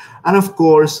 And of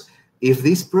course, if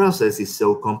this process is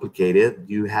so complicated,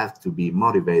 you have to be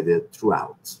motivated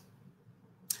throughout.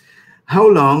 How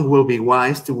long will be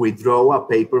wise to withdraw a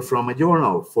paper from a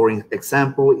journal? For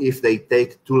example, if they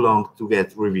take too long to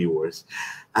get reviewers.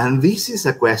 And this is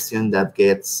a question that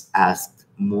gets asked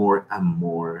more and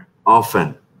more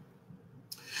often.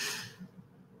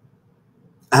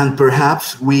 And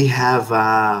perhaps we have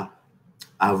a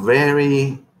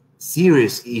very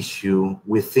serious issue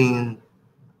within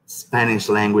Spanish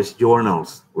language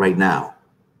journals right now,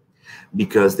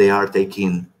 because they are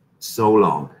taking so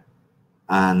long,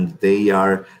 and they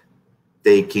are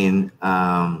taking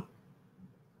a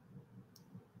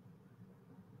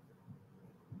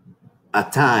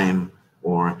time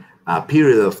or a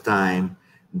period of time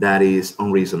that is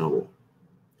unreasonable.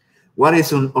 What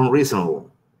is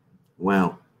unreasonable?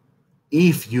 Well,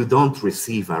 if you don't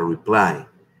receive a reply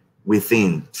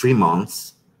within 3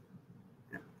 months,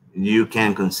 you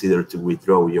can consider to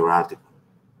withdraw your article,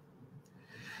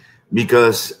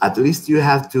 because at least you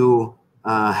have to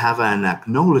have an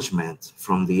acknowledgement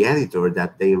from the editor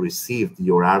that they received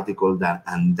your article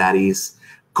and that is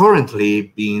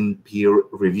currently being peer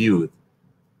reviewed,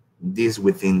 this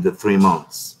within the 3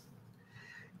 months.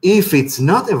 If it's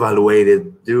not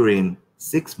evaluated during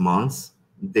 6 months,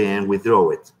 then withdraw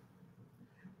it.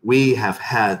 We have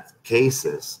had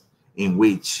cases in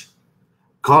which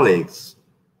colleagues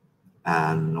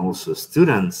and also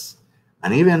students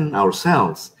and even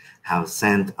ourselves have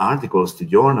sent articles to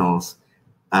journals,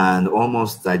 and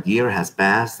almost a year has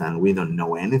passed and we don't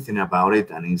know anything about it,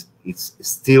 and it's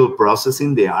still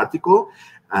processing the article,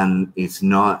 and it's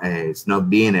not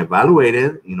being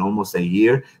evaluated in almost a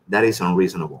year. That is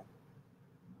unreasonable,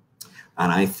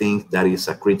 and I think that is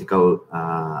a critical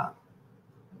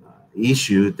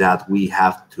issue that we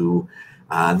have to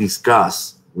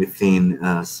discuss within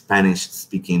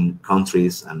Spanish-speaking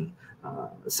countries and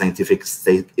scientific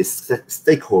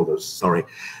stakeholders,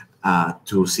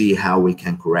 to see how we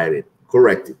can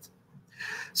correct it.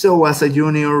 So as a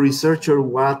junior researcher,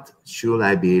 what should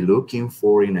I be looking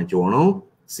for in a journal?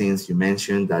 Since you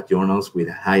mentioned that journals with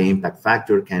a high impact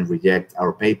factor can reject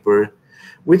our paper,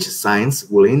 which signs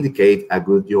will indicate a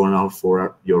good journal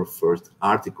for your first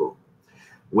article?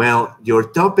 Well, your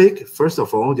topic, first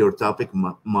of all, your topic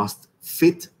must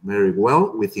fit very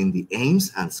well within the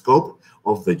aims and scope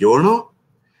of the journal.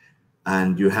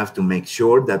 And you have to make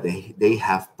sure that they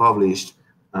have published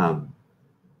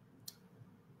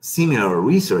similar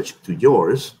research to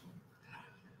yours.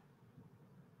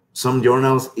 Some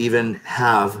journals even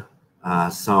have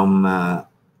some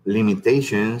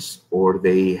limitations, or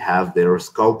they have their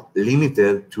scope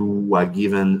limited to a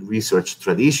given research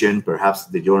tradition. Perhaps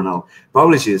the journal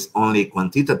publishes only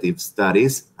quantitative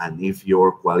studies, and if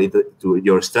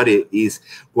your study is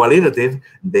qualitative,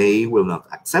 they will not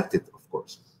accept it, of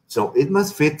course. So it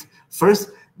must fit first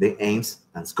the aims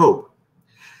and scope.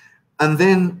 And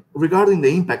then regarding the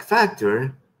impact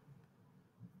factor,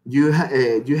 you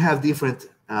have different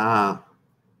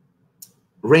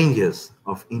ranges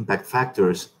of impact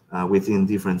factors within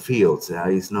different fields.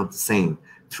 It's not the same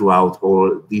throughout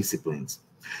all disciplines.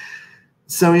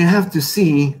 So you have to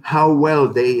see how well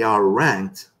they are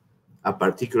ranked, a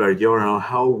particular journal,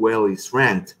 how well is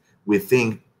ranked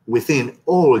within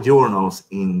all journals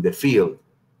in the field.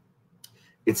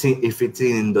 If it's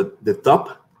in the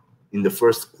top, in the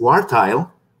first quartile,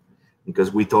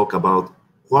 because we talk about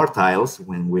quartiles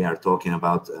when we are talking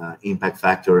about impact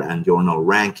factor and journal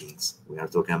rankings. We are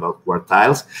talking about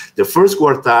quartiles. The first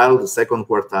quartile, the second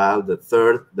quartile, the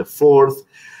third, the fourth.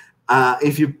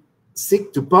 If you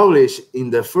seek to publish in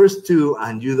the first two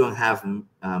and you don't have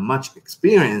much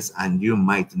experience, and you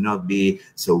might not be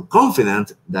so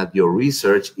confident that your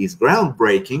research is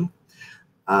groundbreaking,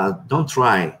 don't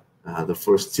try the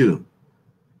first two.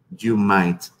 You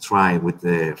might try with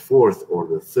the fourth or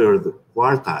the third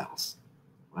quartiles.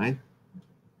 Right?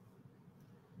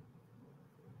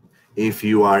 If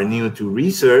you are new to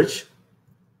research,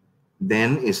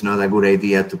 then it's not a good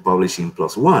idea to publish in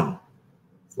 +1,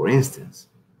 for instance.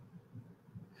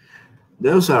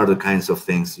 Those are the kinds of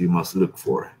things you must look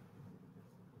for.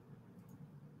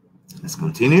 Let's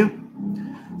continue.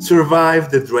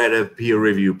 Survive the dreaded peer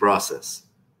review process.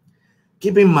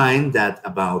 Keep in mind that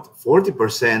about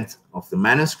 40% of the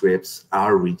manuscripts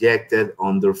are rejected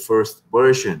on their first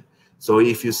version. So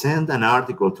if you send an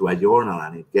article to a journal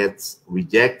and it gets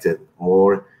rejected,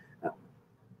 or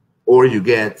you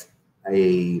get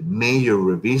a major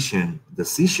revision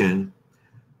decision,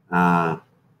 don't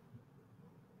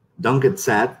get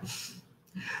sad.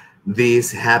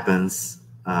 This happens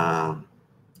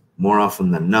more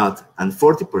often than not, and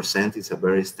 40% is a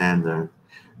very standard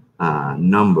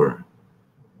number.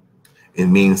 It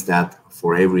means that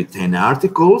for every 10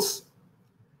 articles,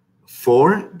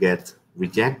 4 get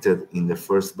rejected in the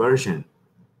first version,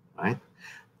 right?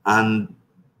 And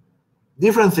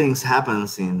different things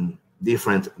happens in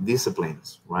different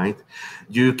disciplines, right?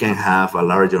 You can have a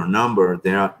larger number.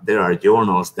 There are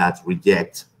journals that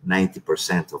reject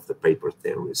 90% of the papers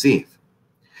they receive.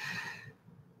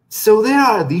 So there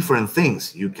are different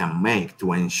things you can make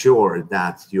to ensure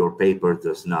that your paper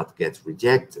does not get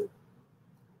rejected.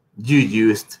 You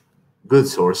used good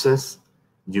sources.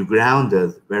 You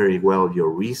grounded very well your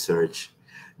research.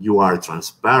 You are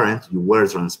transparent. You were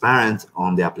transparent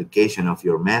on the application of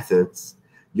your methods.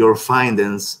 Your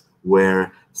findings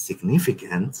were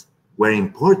significant, were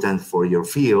important for your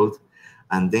field,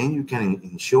 and then you can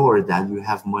ensure that you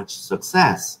have much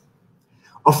success.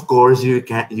 Of course,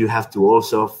 you have to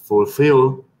also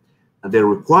fulfill the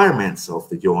requirements of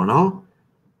the journal.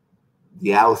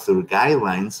 The author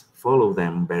guidelines, follow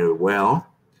them very well.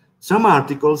 Some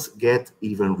articles get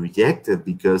even rejected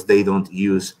because they don't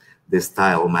use the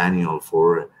style manual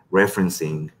for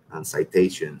referencing and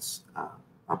citations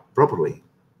properly.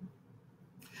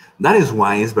 That is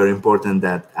why it's very important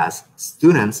that as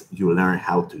students, you learn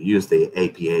how to use the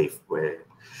APA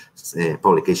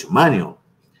publication manual,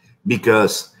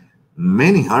 because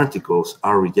many articles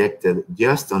are rejected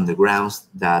just on the grounds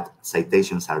that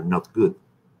citations are not good.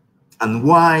 And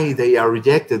why they are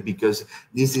rejected? Because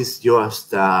this is just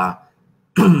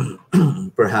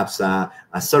perhaps a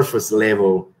surface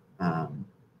level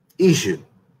issue.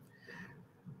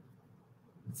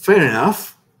 Fair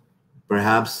enough.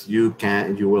 Perhaps you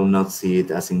will not see it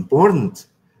as important.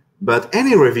 But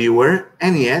any reviewer,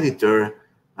 any editor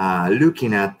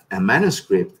looking at a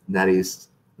manuscript that is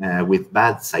with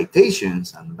bad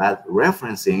citations and bad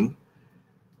referencing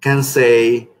can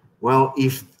say, well,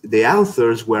 if the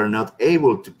authors were not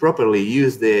able to properly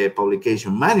use the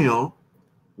publication manual,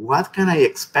 what can I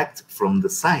expect from the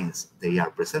science they are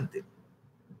presenting?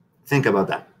 Think about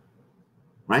that,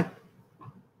 right?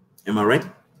 Am I right?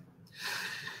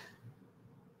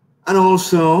 And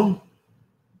also,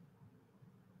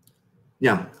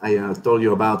 yeah, I told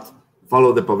you about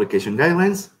follow the publication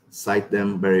guidelines, cite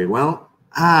them very well.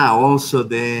 Also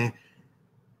the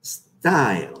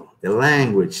style, the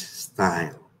language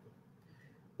style.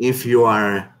 If you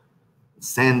are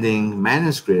sending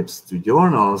manuscripts to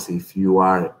journals, if you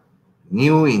are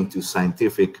new into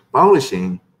scientific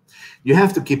publishing, you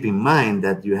have to keep in mind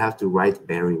that you have to write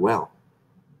very well.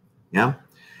 Yeah,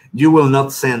 you will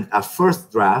not send a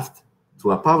first draft to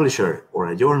a publisher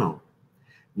or a journal.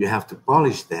 you have to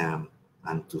polish them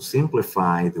and to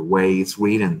simplify the way it's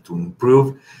written to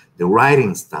improve the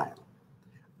writing style.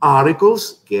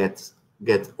 Articles get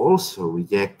also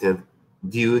rejected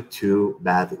due to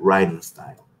bad writing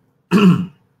style.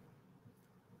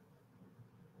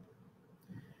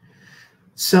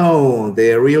 So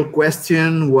the real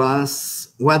question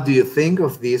was, what do you think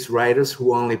of these writers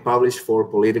who only publish for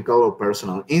political or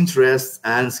personal interests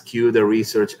and skew the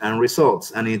research and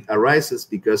results? And it arises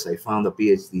because I found a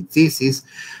PhD thesis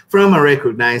from a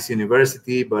recognized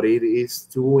university, but it is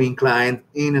too inclined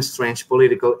in a strange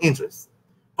political interest.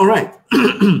 All right,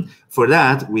 for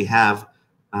that we have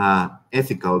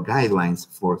ethical guidelines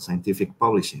for scientific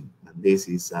publishing. And this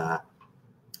is a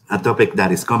topic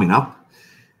that is coming up.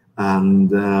 And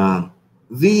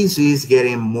this is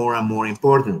getting more and more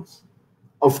important.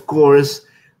 Of course,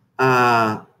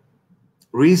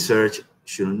 research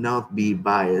should not be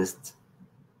biased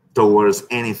towards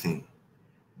anything,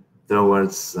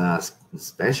 towards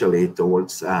especially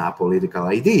towards a political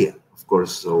idea. Of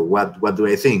course, so what do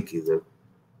I think?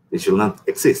 It should not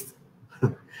exist.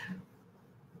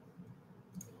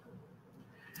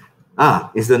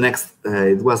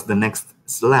 It was the next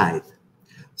slide.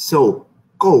 So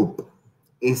COPE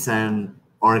is an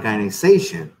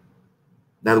organization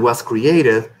that was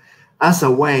created as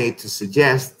a way to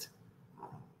suggest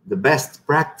the best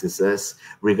practices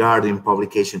regarding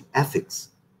publication ethics.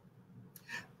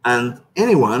 And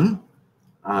anyone,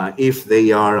 if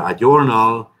they are a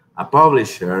journal, a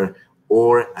publisher,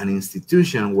 or an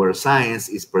institution where science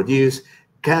is produced,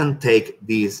 can take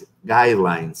these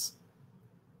guidelines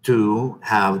to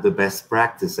have the best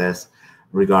practices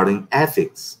regarding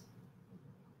ethics.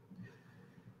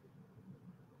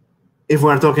 If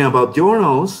we're talking about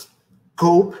journals,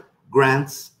 COPE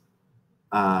grants,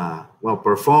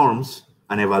 performs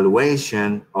an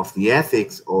evaluation of the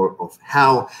ethics or of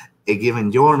how a given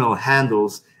journal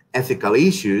handles ethical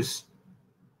issues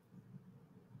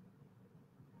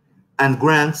and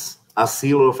grants a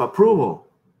seal of approval.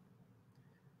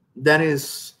 That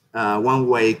is one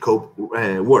way COPE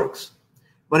works.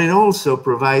 But it also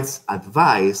provides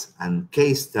advice and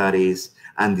case studies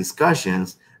and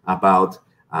discussions about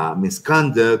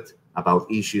misconduct, about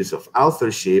issues of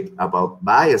authorship, about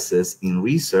biases in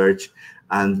research,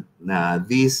 and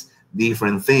these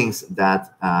different things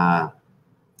that are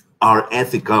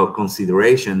ethical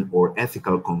consideration or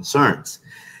ethical concerns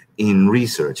in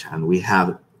research. And we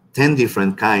have 10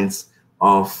 different kinds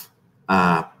of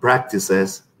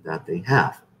practices that they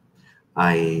have.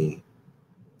 I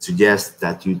suggest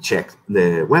that you check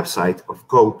the website of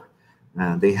COPE.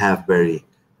 They have very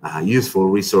useful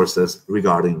resources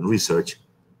regarding research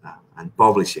and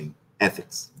publishing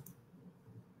ethics.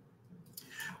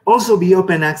 Also, be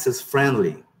open access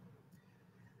friendly.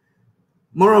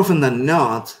 More often than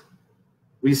not,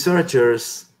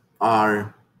 researchers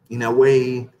are in a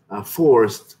way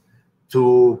forced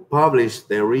to publish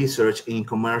their research in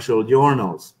commercial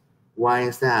journals. Why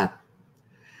is that?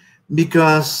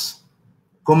 Because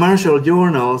commercial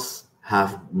journals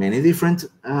have many different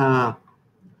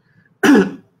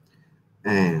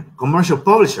commercial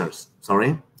publishers,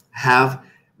 have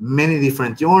many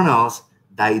different journals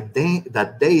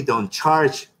that they don't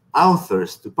charge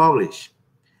authors to publish.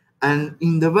 And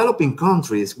in developing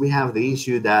countries, we have the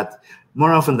issue that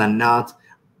more often than not,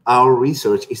 our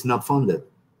research is not funded.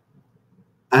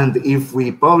 And if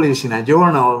we publish in a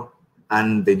journal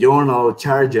and the journal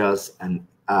charges an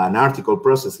article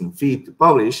processing fee to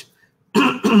publish,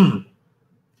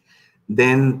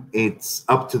 then it's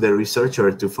up to the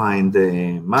researcher to find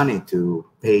the money to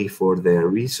pay for the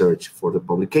research for the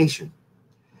publication.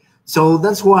 So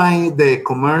that's why the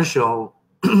commercial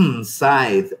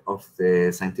side of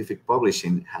the scientific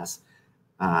publishing has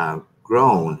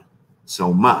grown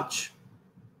so much.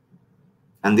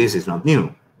 And this is not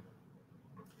new.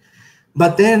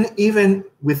 But then even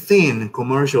within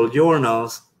commercial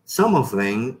journals, some of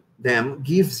them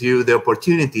gives you the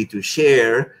opportunity to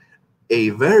share a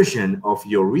version of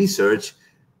your research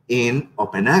in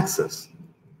open access,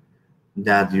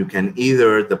 that you can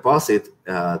either deposit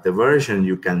the version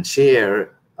you can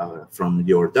share from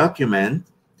your document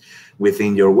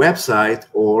within your website,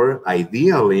 or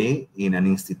ideally in an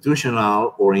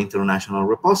institutional or international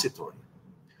repository.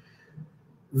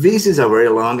 This is a very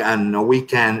long, and we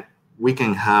can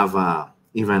have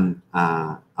even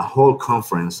a whole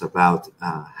conference about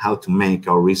how to make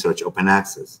our research open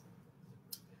access.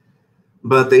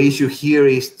 But the issue here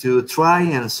is to try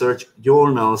and search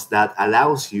journals that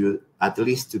allows you at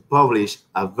least to publish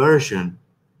a version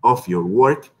of your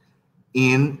work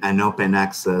in an open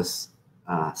access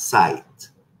site,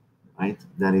 right?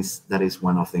 That is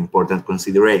one of the important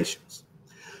considerations.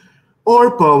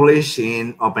 or publish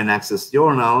in open access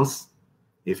journals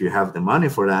if you have the money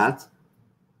for that,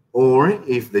 or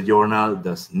if the journal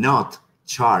does not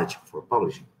charge for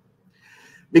publishing.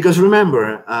 Because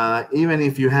remember, even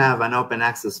if you have an open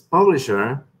access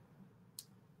publisher,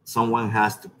 someone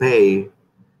has to pay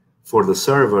for the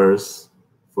servers,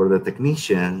 for the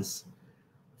technicians,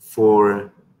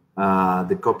 for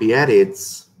the copy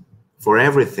edits, for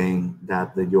everything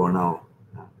that the journal,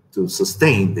 to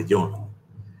sustain the journal.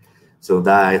 So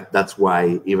that's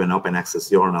why even open access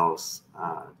journals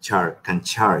can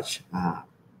charge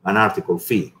an article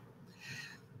fee.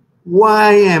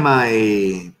 Why am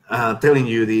I telling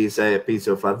you this piece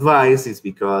of advice? Is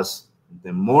because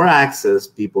the more access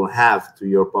people have to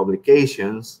your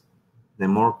publications, the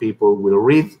more people will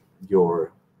read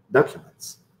your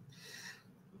documents.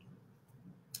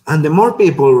 And the more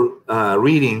people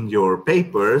reading your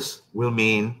papers will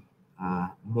mean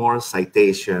more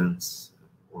citations,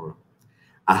 or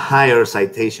a higher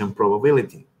citation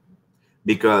probability.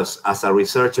 Because as a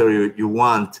researcher, you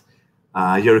want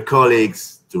your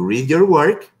colleagues to read your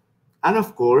work, and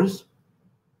of course,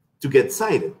 to get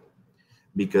cited.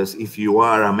 Because if you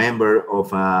are a member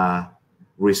of a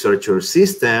researcher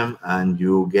system and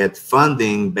you get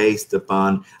funding based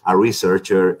upon a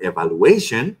researcher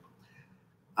evaluation,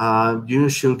 you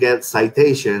should get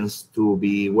citations to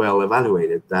be well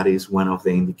evaluated. That is one of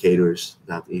the indicators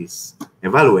that is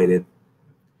evaluated,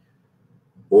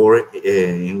 or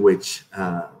in which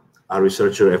a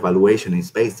researcher evaluation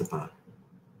is based upon.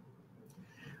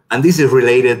 And this is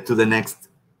related to the next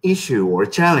issue or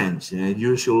challenge.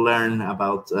 You should learn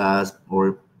about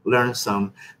or learn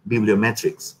some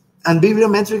bibliometrics. And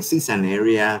bibliometrics is an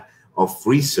area of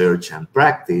research and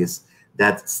practice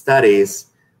that studies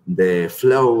the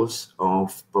flows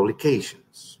of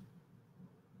publications.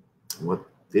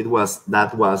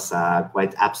 That was a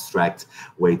quite abstract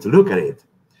way to look at it.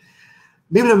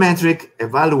 Bibliometric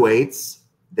evaluates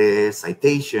the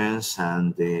citations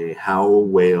and how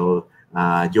well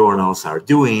journals are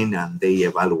doing, and they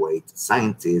evaluate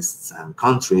scientists and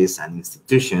countries and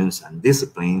institutions and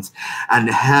disciplines, and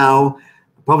how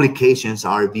publications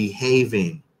are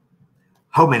behaving.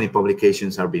 How many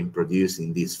publications are being produced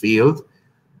in this field?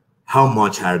 How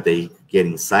much are they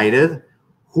getting cited?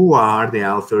 Who are the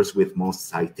authors with most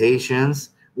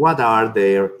citations? What are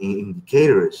their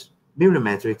indicators?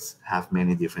 Bibliometrics have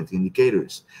many different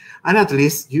indicators, and at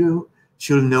least you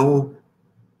should know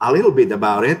a little bit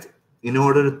about it in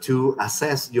order to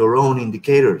assess your own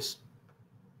indicators.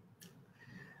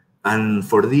 And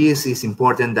for this, it's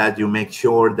important that you make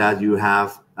sure that you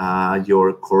have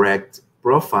your correct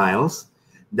profiles,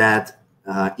 that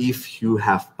if you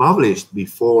have published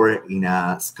before in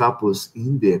a Scopus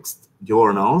indexed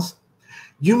journals,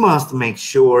 you must make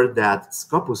sure that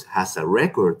Scopus has a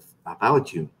record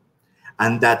about you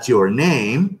and that your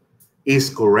name is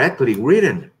correctly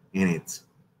written in it.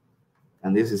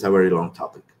 And this is a very long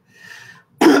topic.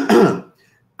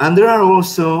 And there are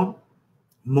also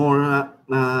more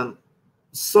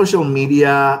social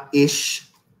media-ish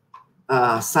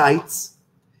sites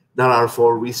that are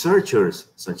for researchers,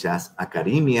 such as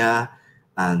Academia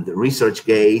and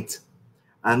ResearchGate,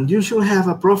 and you should have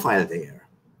a profile there.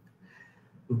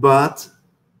 But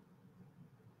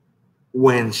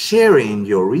when sharing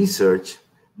your research,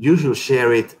 you should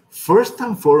share it first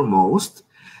and foremost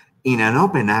in an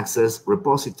open access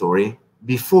repository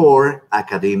before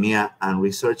Academia and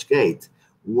ResearchGate.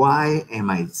 Why am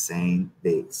I saying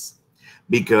this?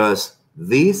 Because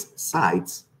these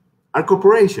sites are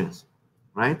corporations,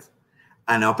 right?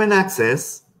 And open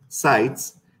access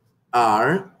sites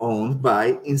are owned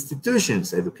by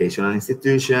institutions, educational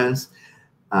institutions,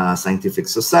 scientific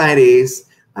societies,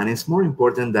 and it's more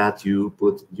important that you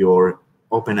put your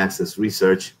open access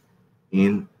research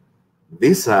in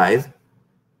this side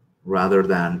rather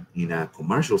than in a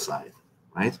commercial side,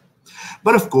 right?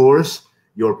 But of course,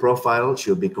 your profile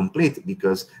should be complete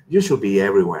because you should be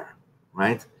everywhere,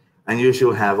 right? And you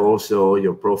should have also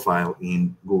your profile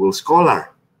in Google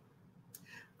Scholar.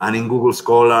 And in Google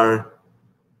Scholar,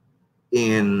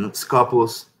 in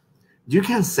Scopus, you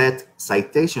can set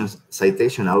citation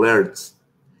alerts.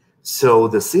 So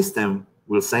the system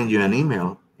will send you an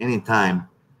email anytime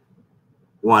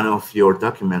one of your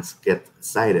documents get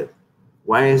cited.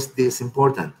 Why is this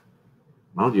important?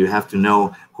 Well, you have to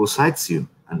know who cites you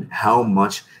and how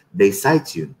much they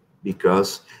cite you,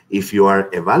 because if you are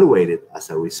evaluated as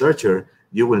a researcher,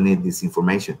 you will need this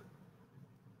information.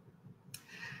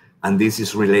 And this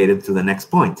is related to the next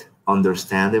point.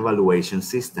 Understand evaluation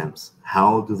systems.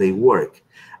 How do they work?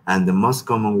 And the most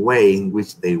common way in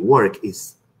which they work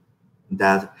is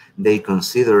that they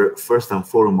consider first and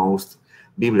foremost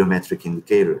bibliometric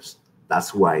indicators.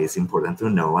 That's why it's important to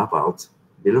know about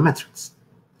bibliometrics.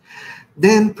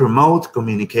 Then promote,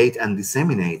 communicate, and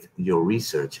disseminate your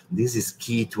research. This is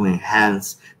key to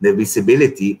enhance the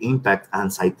visibility, impact,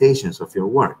 and citations of your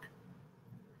work.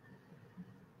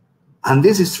 And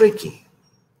this is tricky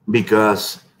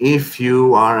because if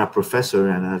you are a professor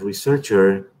and a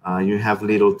researcher, you have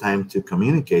little time to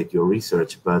communicate your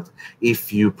research. But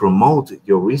if you promote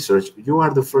your research, you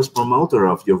are the first promoter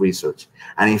of your research.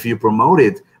 And if you promote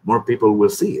it, more people will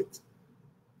see it.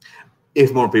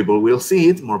 If more people will see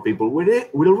it, more people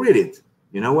will read it.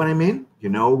 You know what I mean? You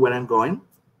know where I'm going?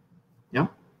 Yeah.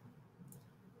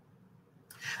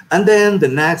 And then the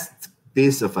next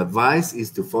piece of advice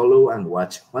is to follow and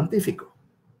watch Juantífico.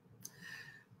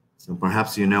 So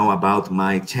perhaps you know about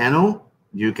my channel.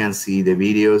 You can see the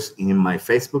videos in my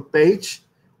Facebook page,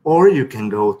 or you can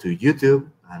go to YouTube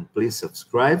and please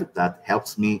subscribe. That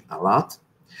helps me a lot.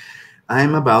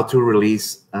 I'm about to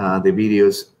release the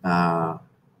videos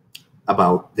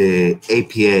about the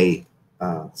APA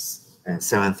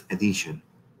 7th edition.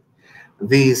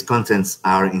 These contents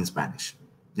are in Spanish.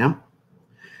 Yeah.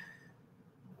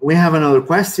 We have another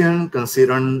question.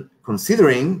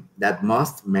 Considering that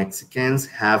most Mexicans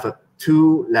have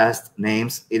 2 last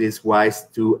names, it is wise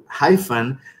to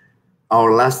hyphen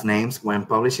our last names when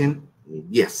publishing?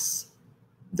 Yes,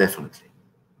 definitely.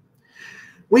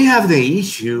 We have the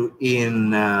issue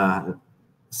in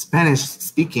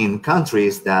Spanish-speaking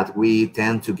countries that we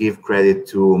tend to give credit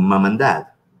to mom and dad,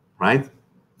 right?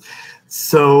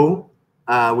 So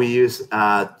we use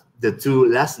the 2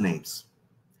 last names.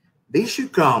 The issue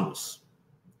comes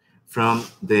from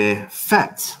the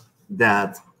fact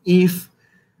that if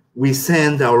we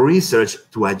send our research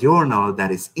to a journal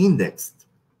that is indexed,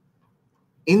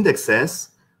 indexes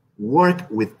work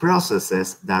with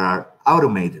processes that are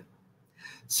automated.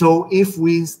 So if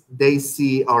they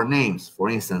see our names, for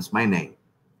instance, my name,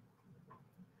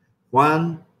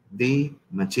 Juan D.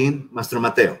 Machín Mastro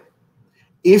Mateo.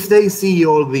 If they see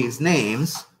all these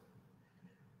names,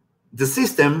 the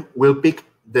system will pick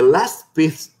the last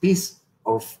piece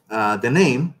of the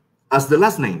name as the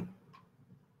last name.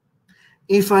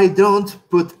 If I don't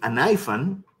put an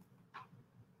hyphen,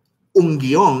 un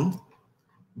guión,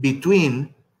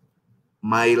 between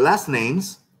my last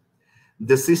names,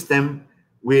 the system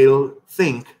will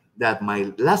think that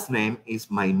my last name is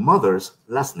my mother's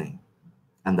last name.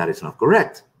 And that is not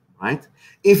correct, right?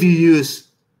 If you use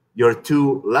your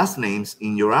 2 last names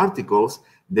in your articles,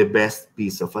 the best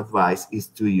piece of advice is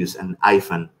to use an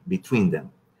hyphen between them.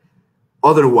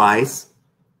 Otherwise,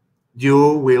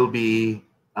 you will be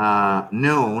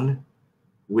known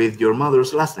with your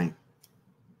mother's last name,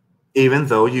 even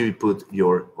though you put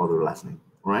your other last name,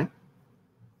 all right?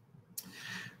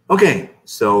 Okay,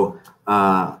 so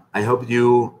I hope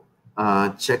you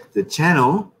check the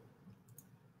channel,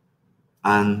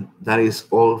 and that is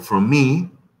all from me.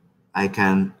 I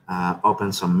can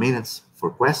open some minutes for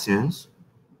questions.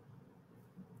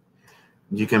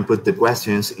 You can put the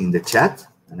questions in the chat,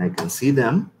 and I can see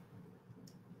them.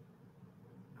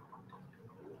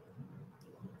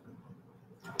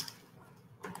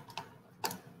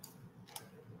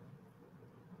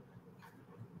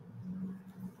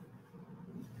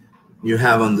 You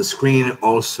have on the screen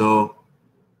also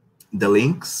the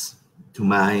links to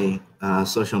my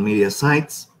social media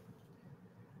sites.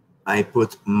 I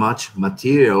put much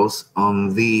materials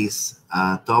on these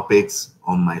topics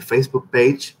on my Facebook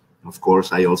page. Of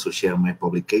course, I also share my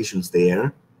publications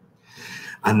there.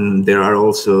 And there are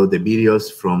also the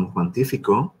videos from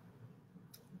Juantífico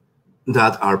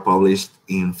that are published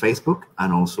in Facebook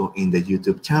and also in the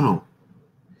YouTube channel.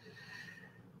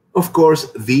 Of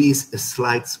course, these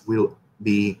slides will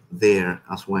be there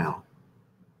as well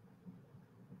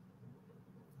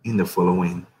in the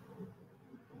following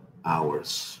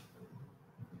hours.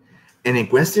 Any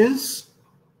questions?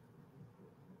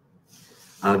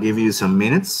 I'll give you some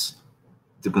minutes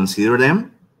to consider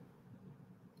them.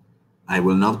 I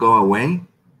will not go away.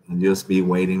 I'll just be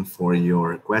waiting for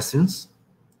your questions.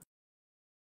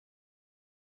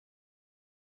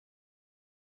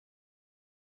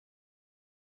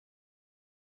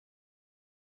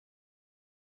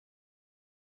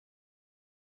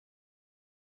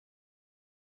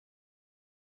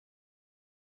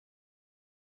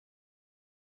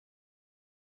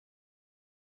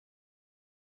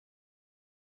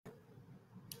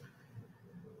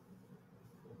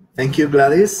 Thank you,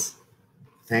 Gladys.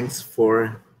 Thanks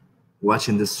for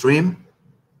watching the stream.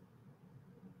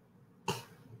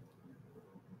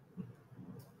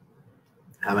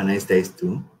 Have a nice day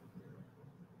too.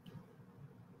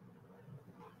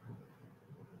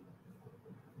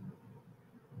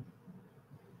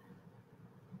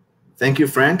 Thank you,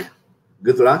 Frank.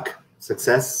 Good luck,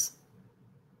 success.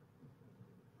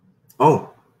 Oh,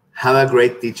 have a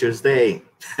great Teacher's Day.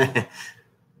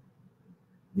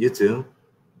 You too.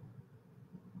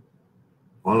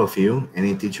 All of you,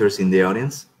 any teachers in the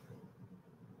audience?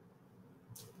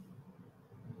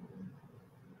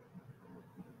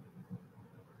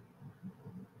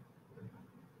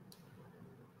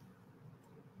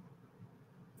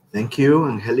 Thank you,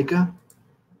 Angelica.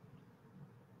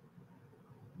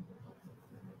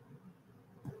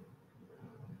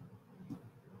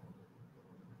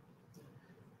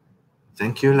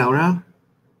 Thank you, Laura.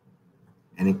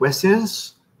 Any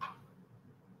questions?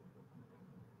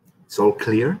 It's all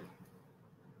clear.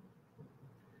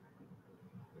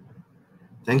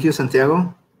 Thank you,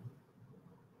 Santiago.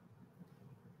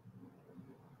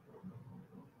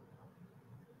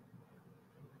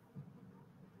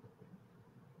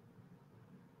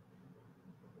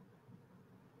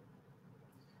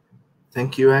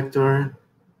 Thank you, Hector.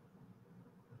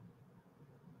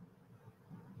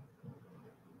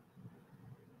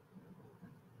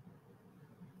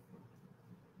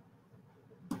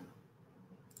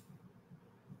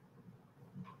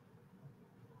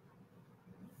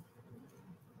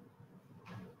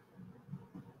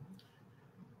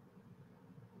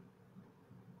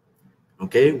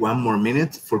 Okay, 1 more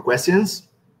minute for questions.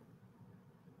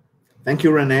 Thank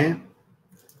you, Renee.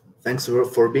 Thanks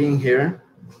for being here.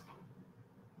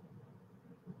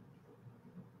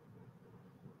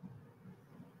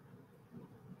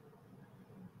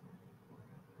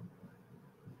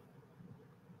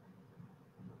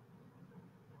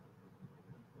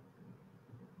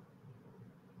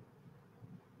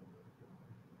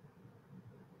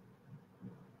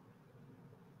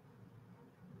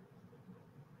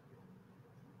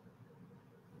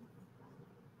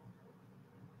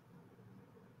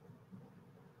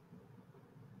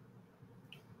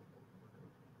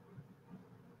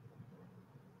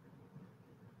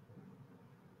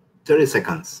 Thirty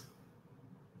seconds.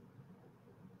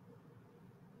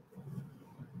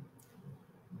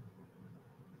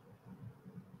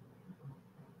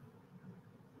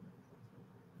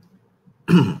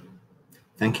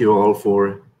 Thank you all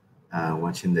for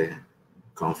watching the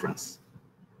conference.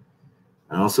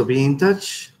 And also be in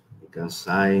touch because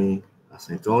as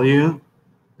I told you,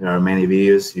 there are many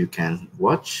videos you can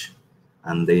watch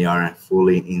and they are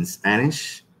fully in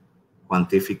Spanish.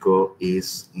 Juantífico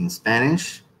is in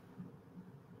Spanish.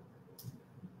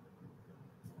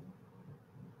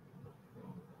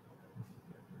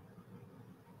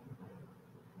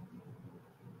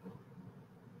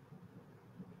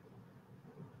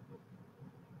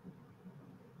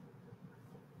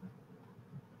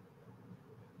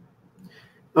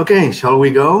 Okay, shall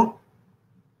we go?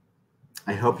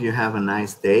 I hope you have a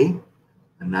nice day,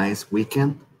 a nice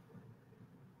weekend.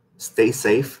 Stay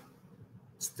safe,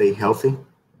 stay healthy.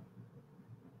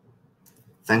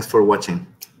 Thanks for watching.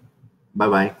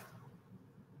 Bye-bye.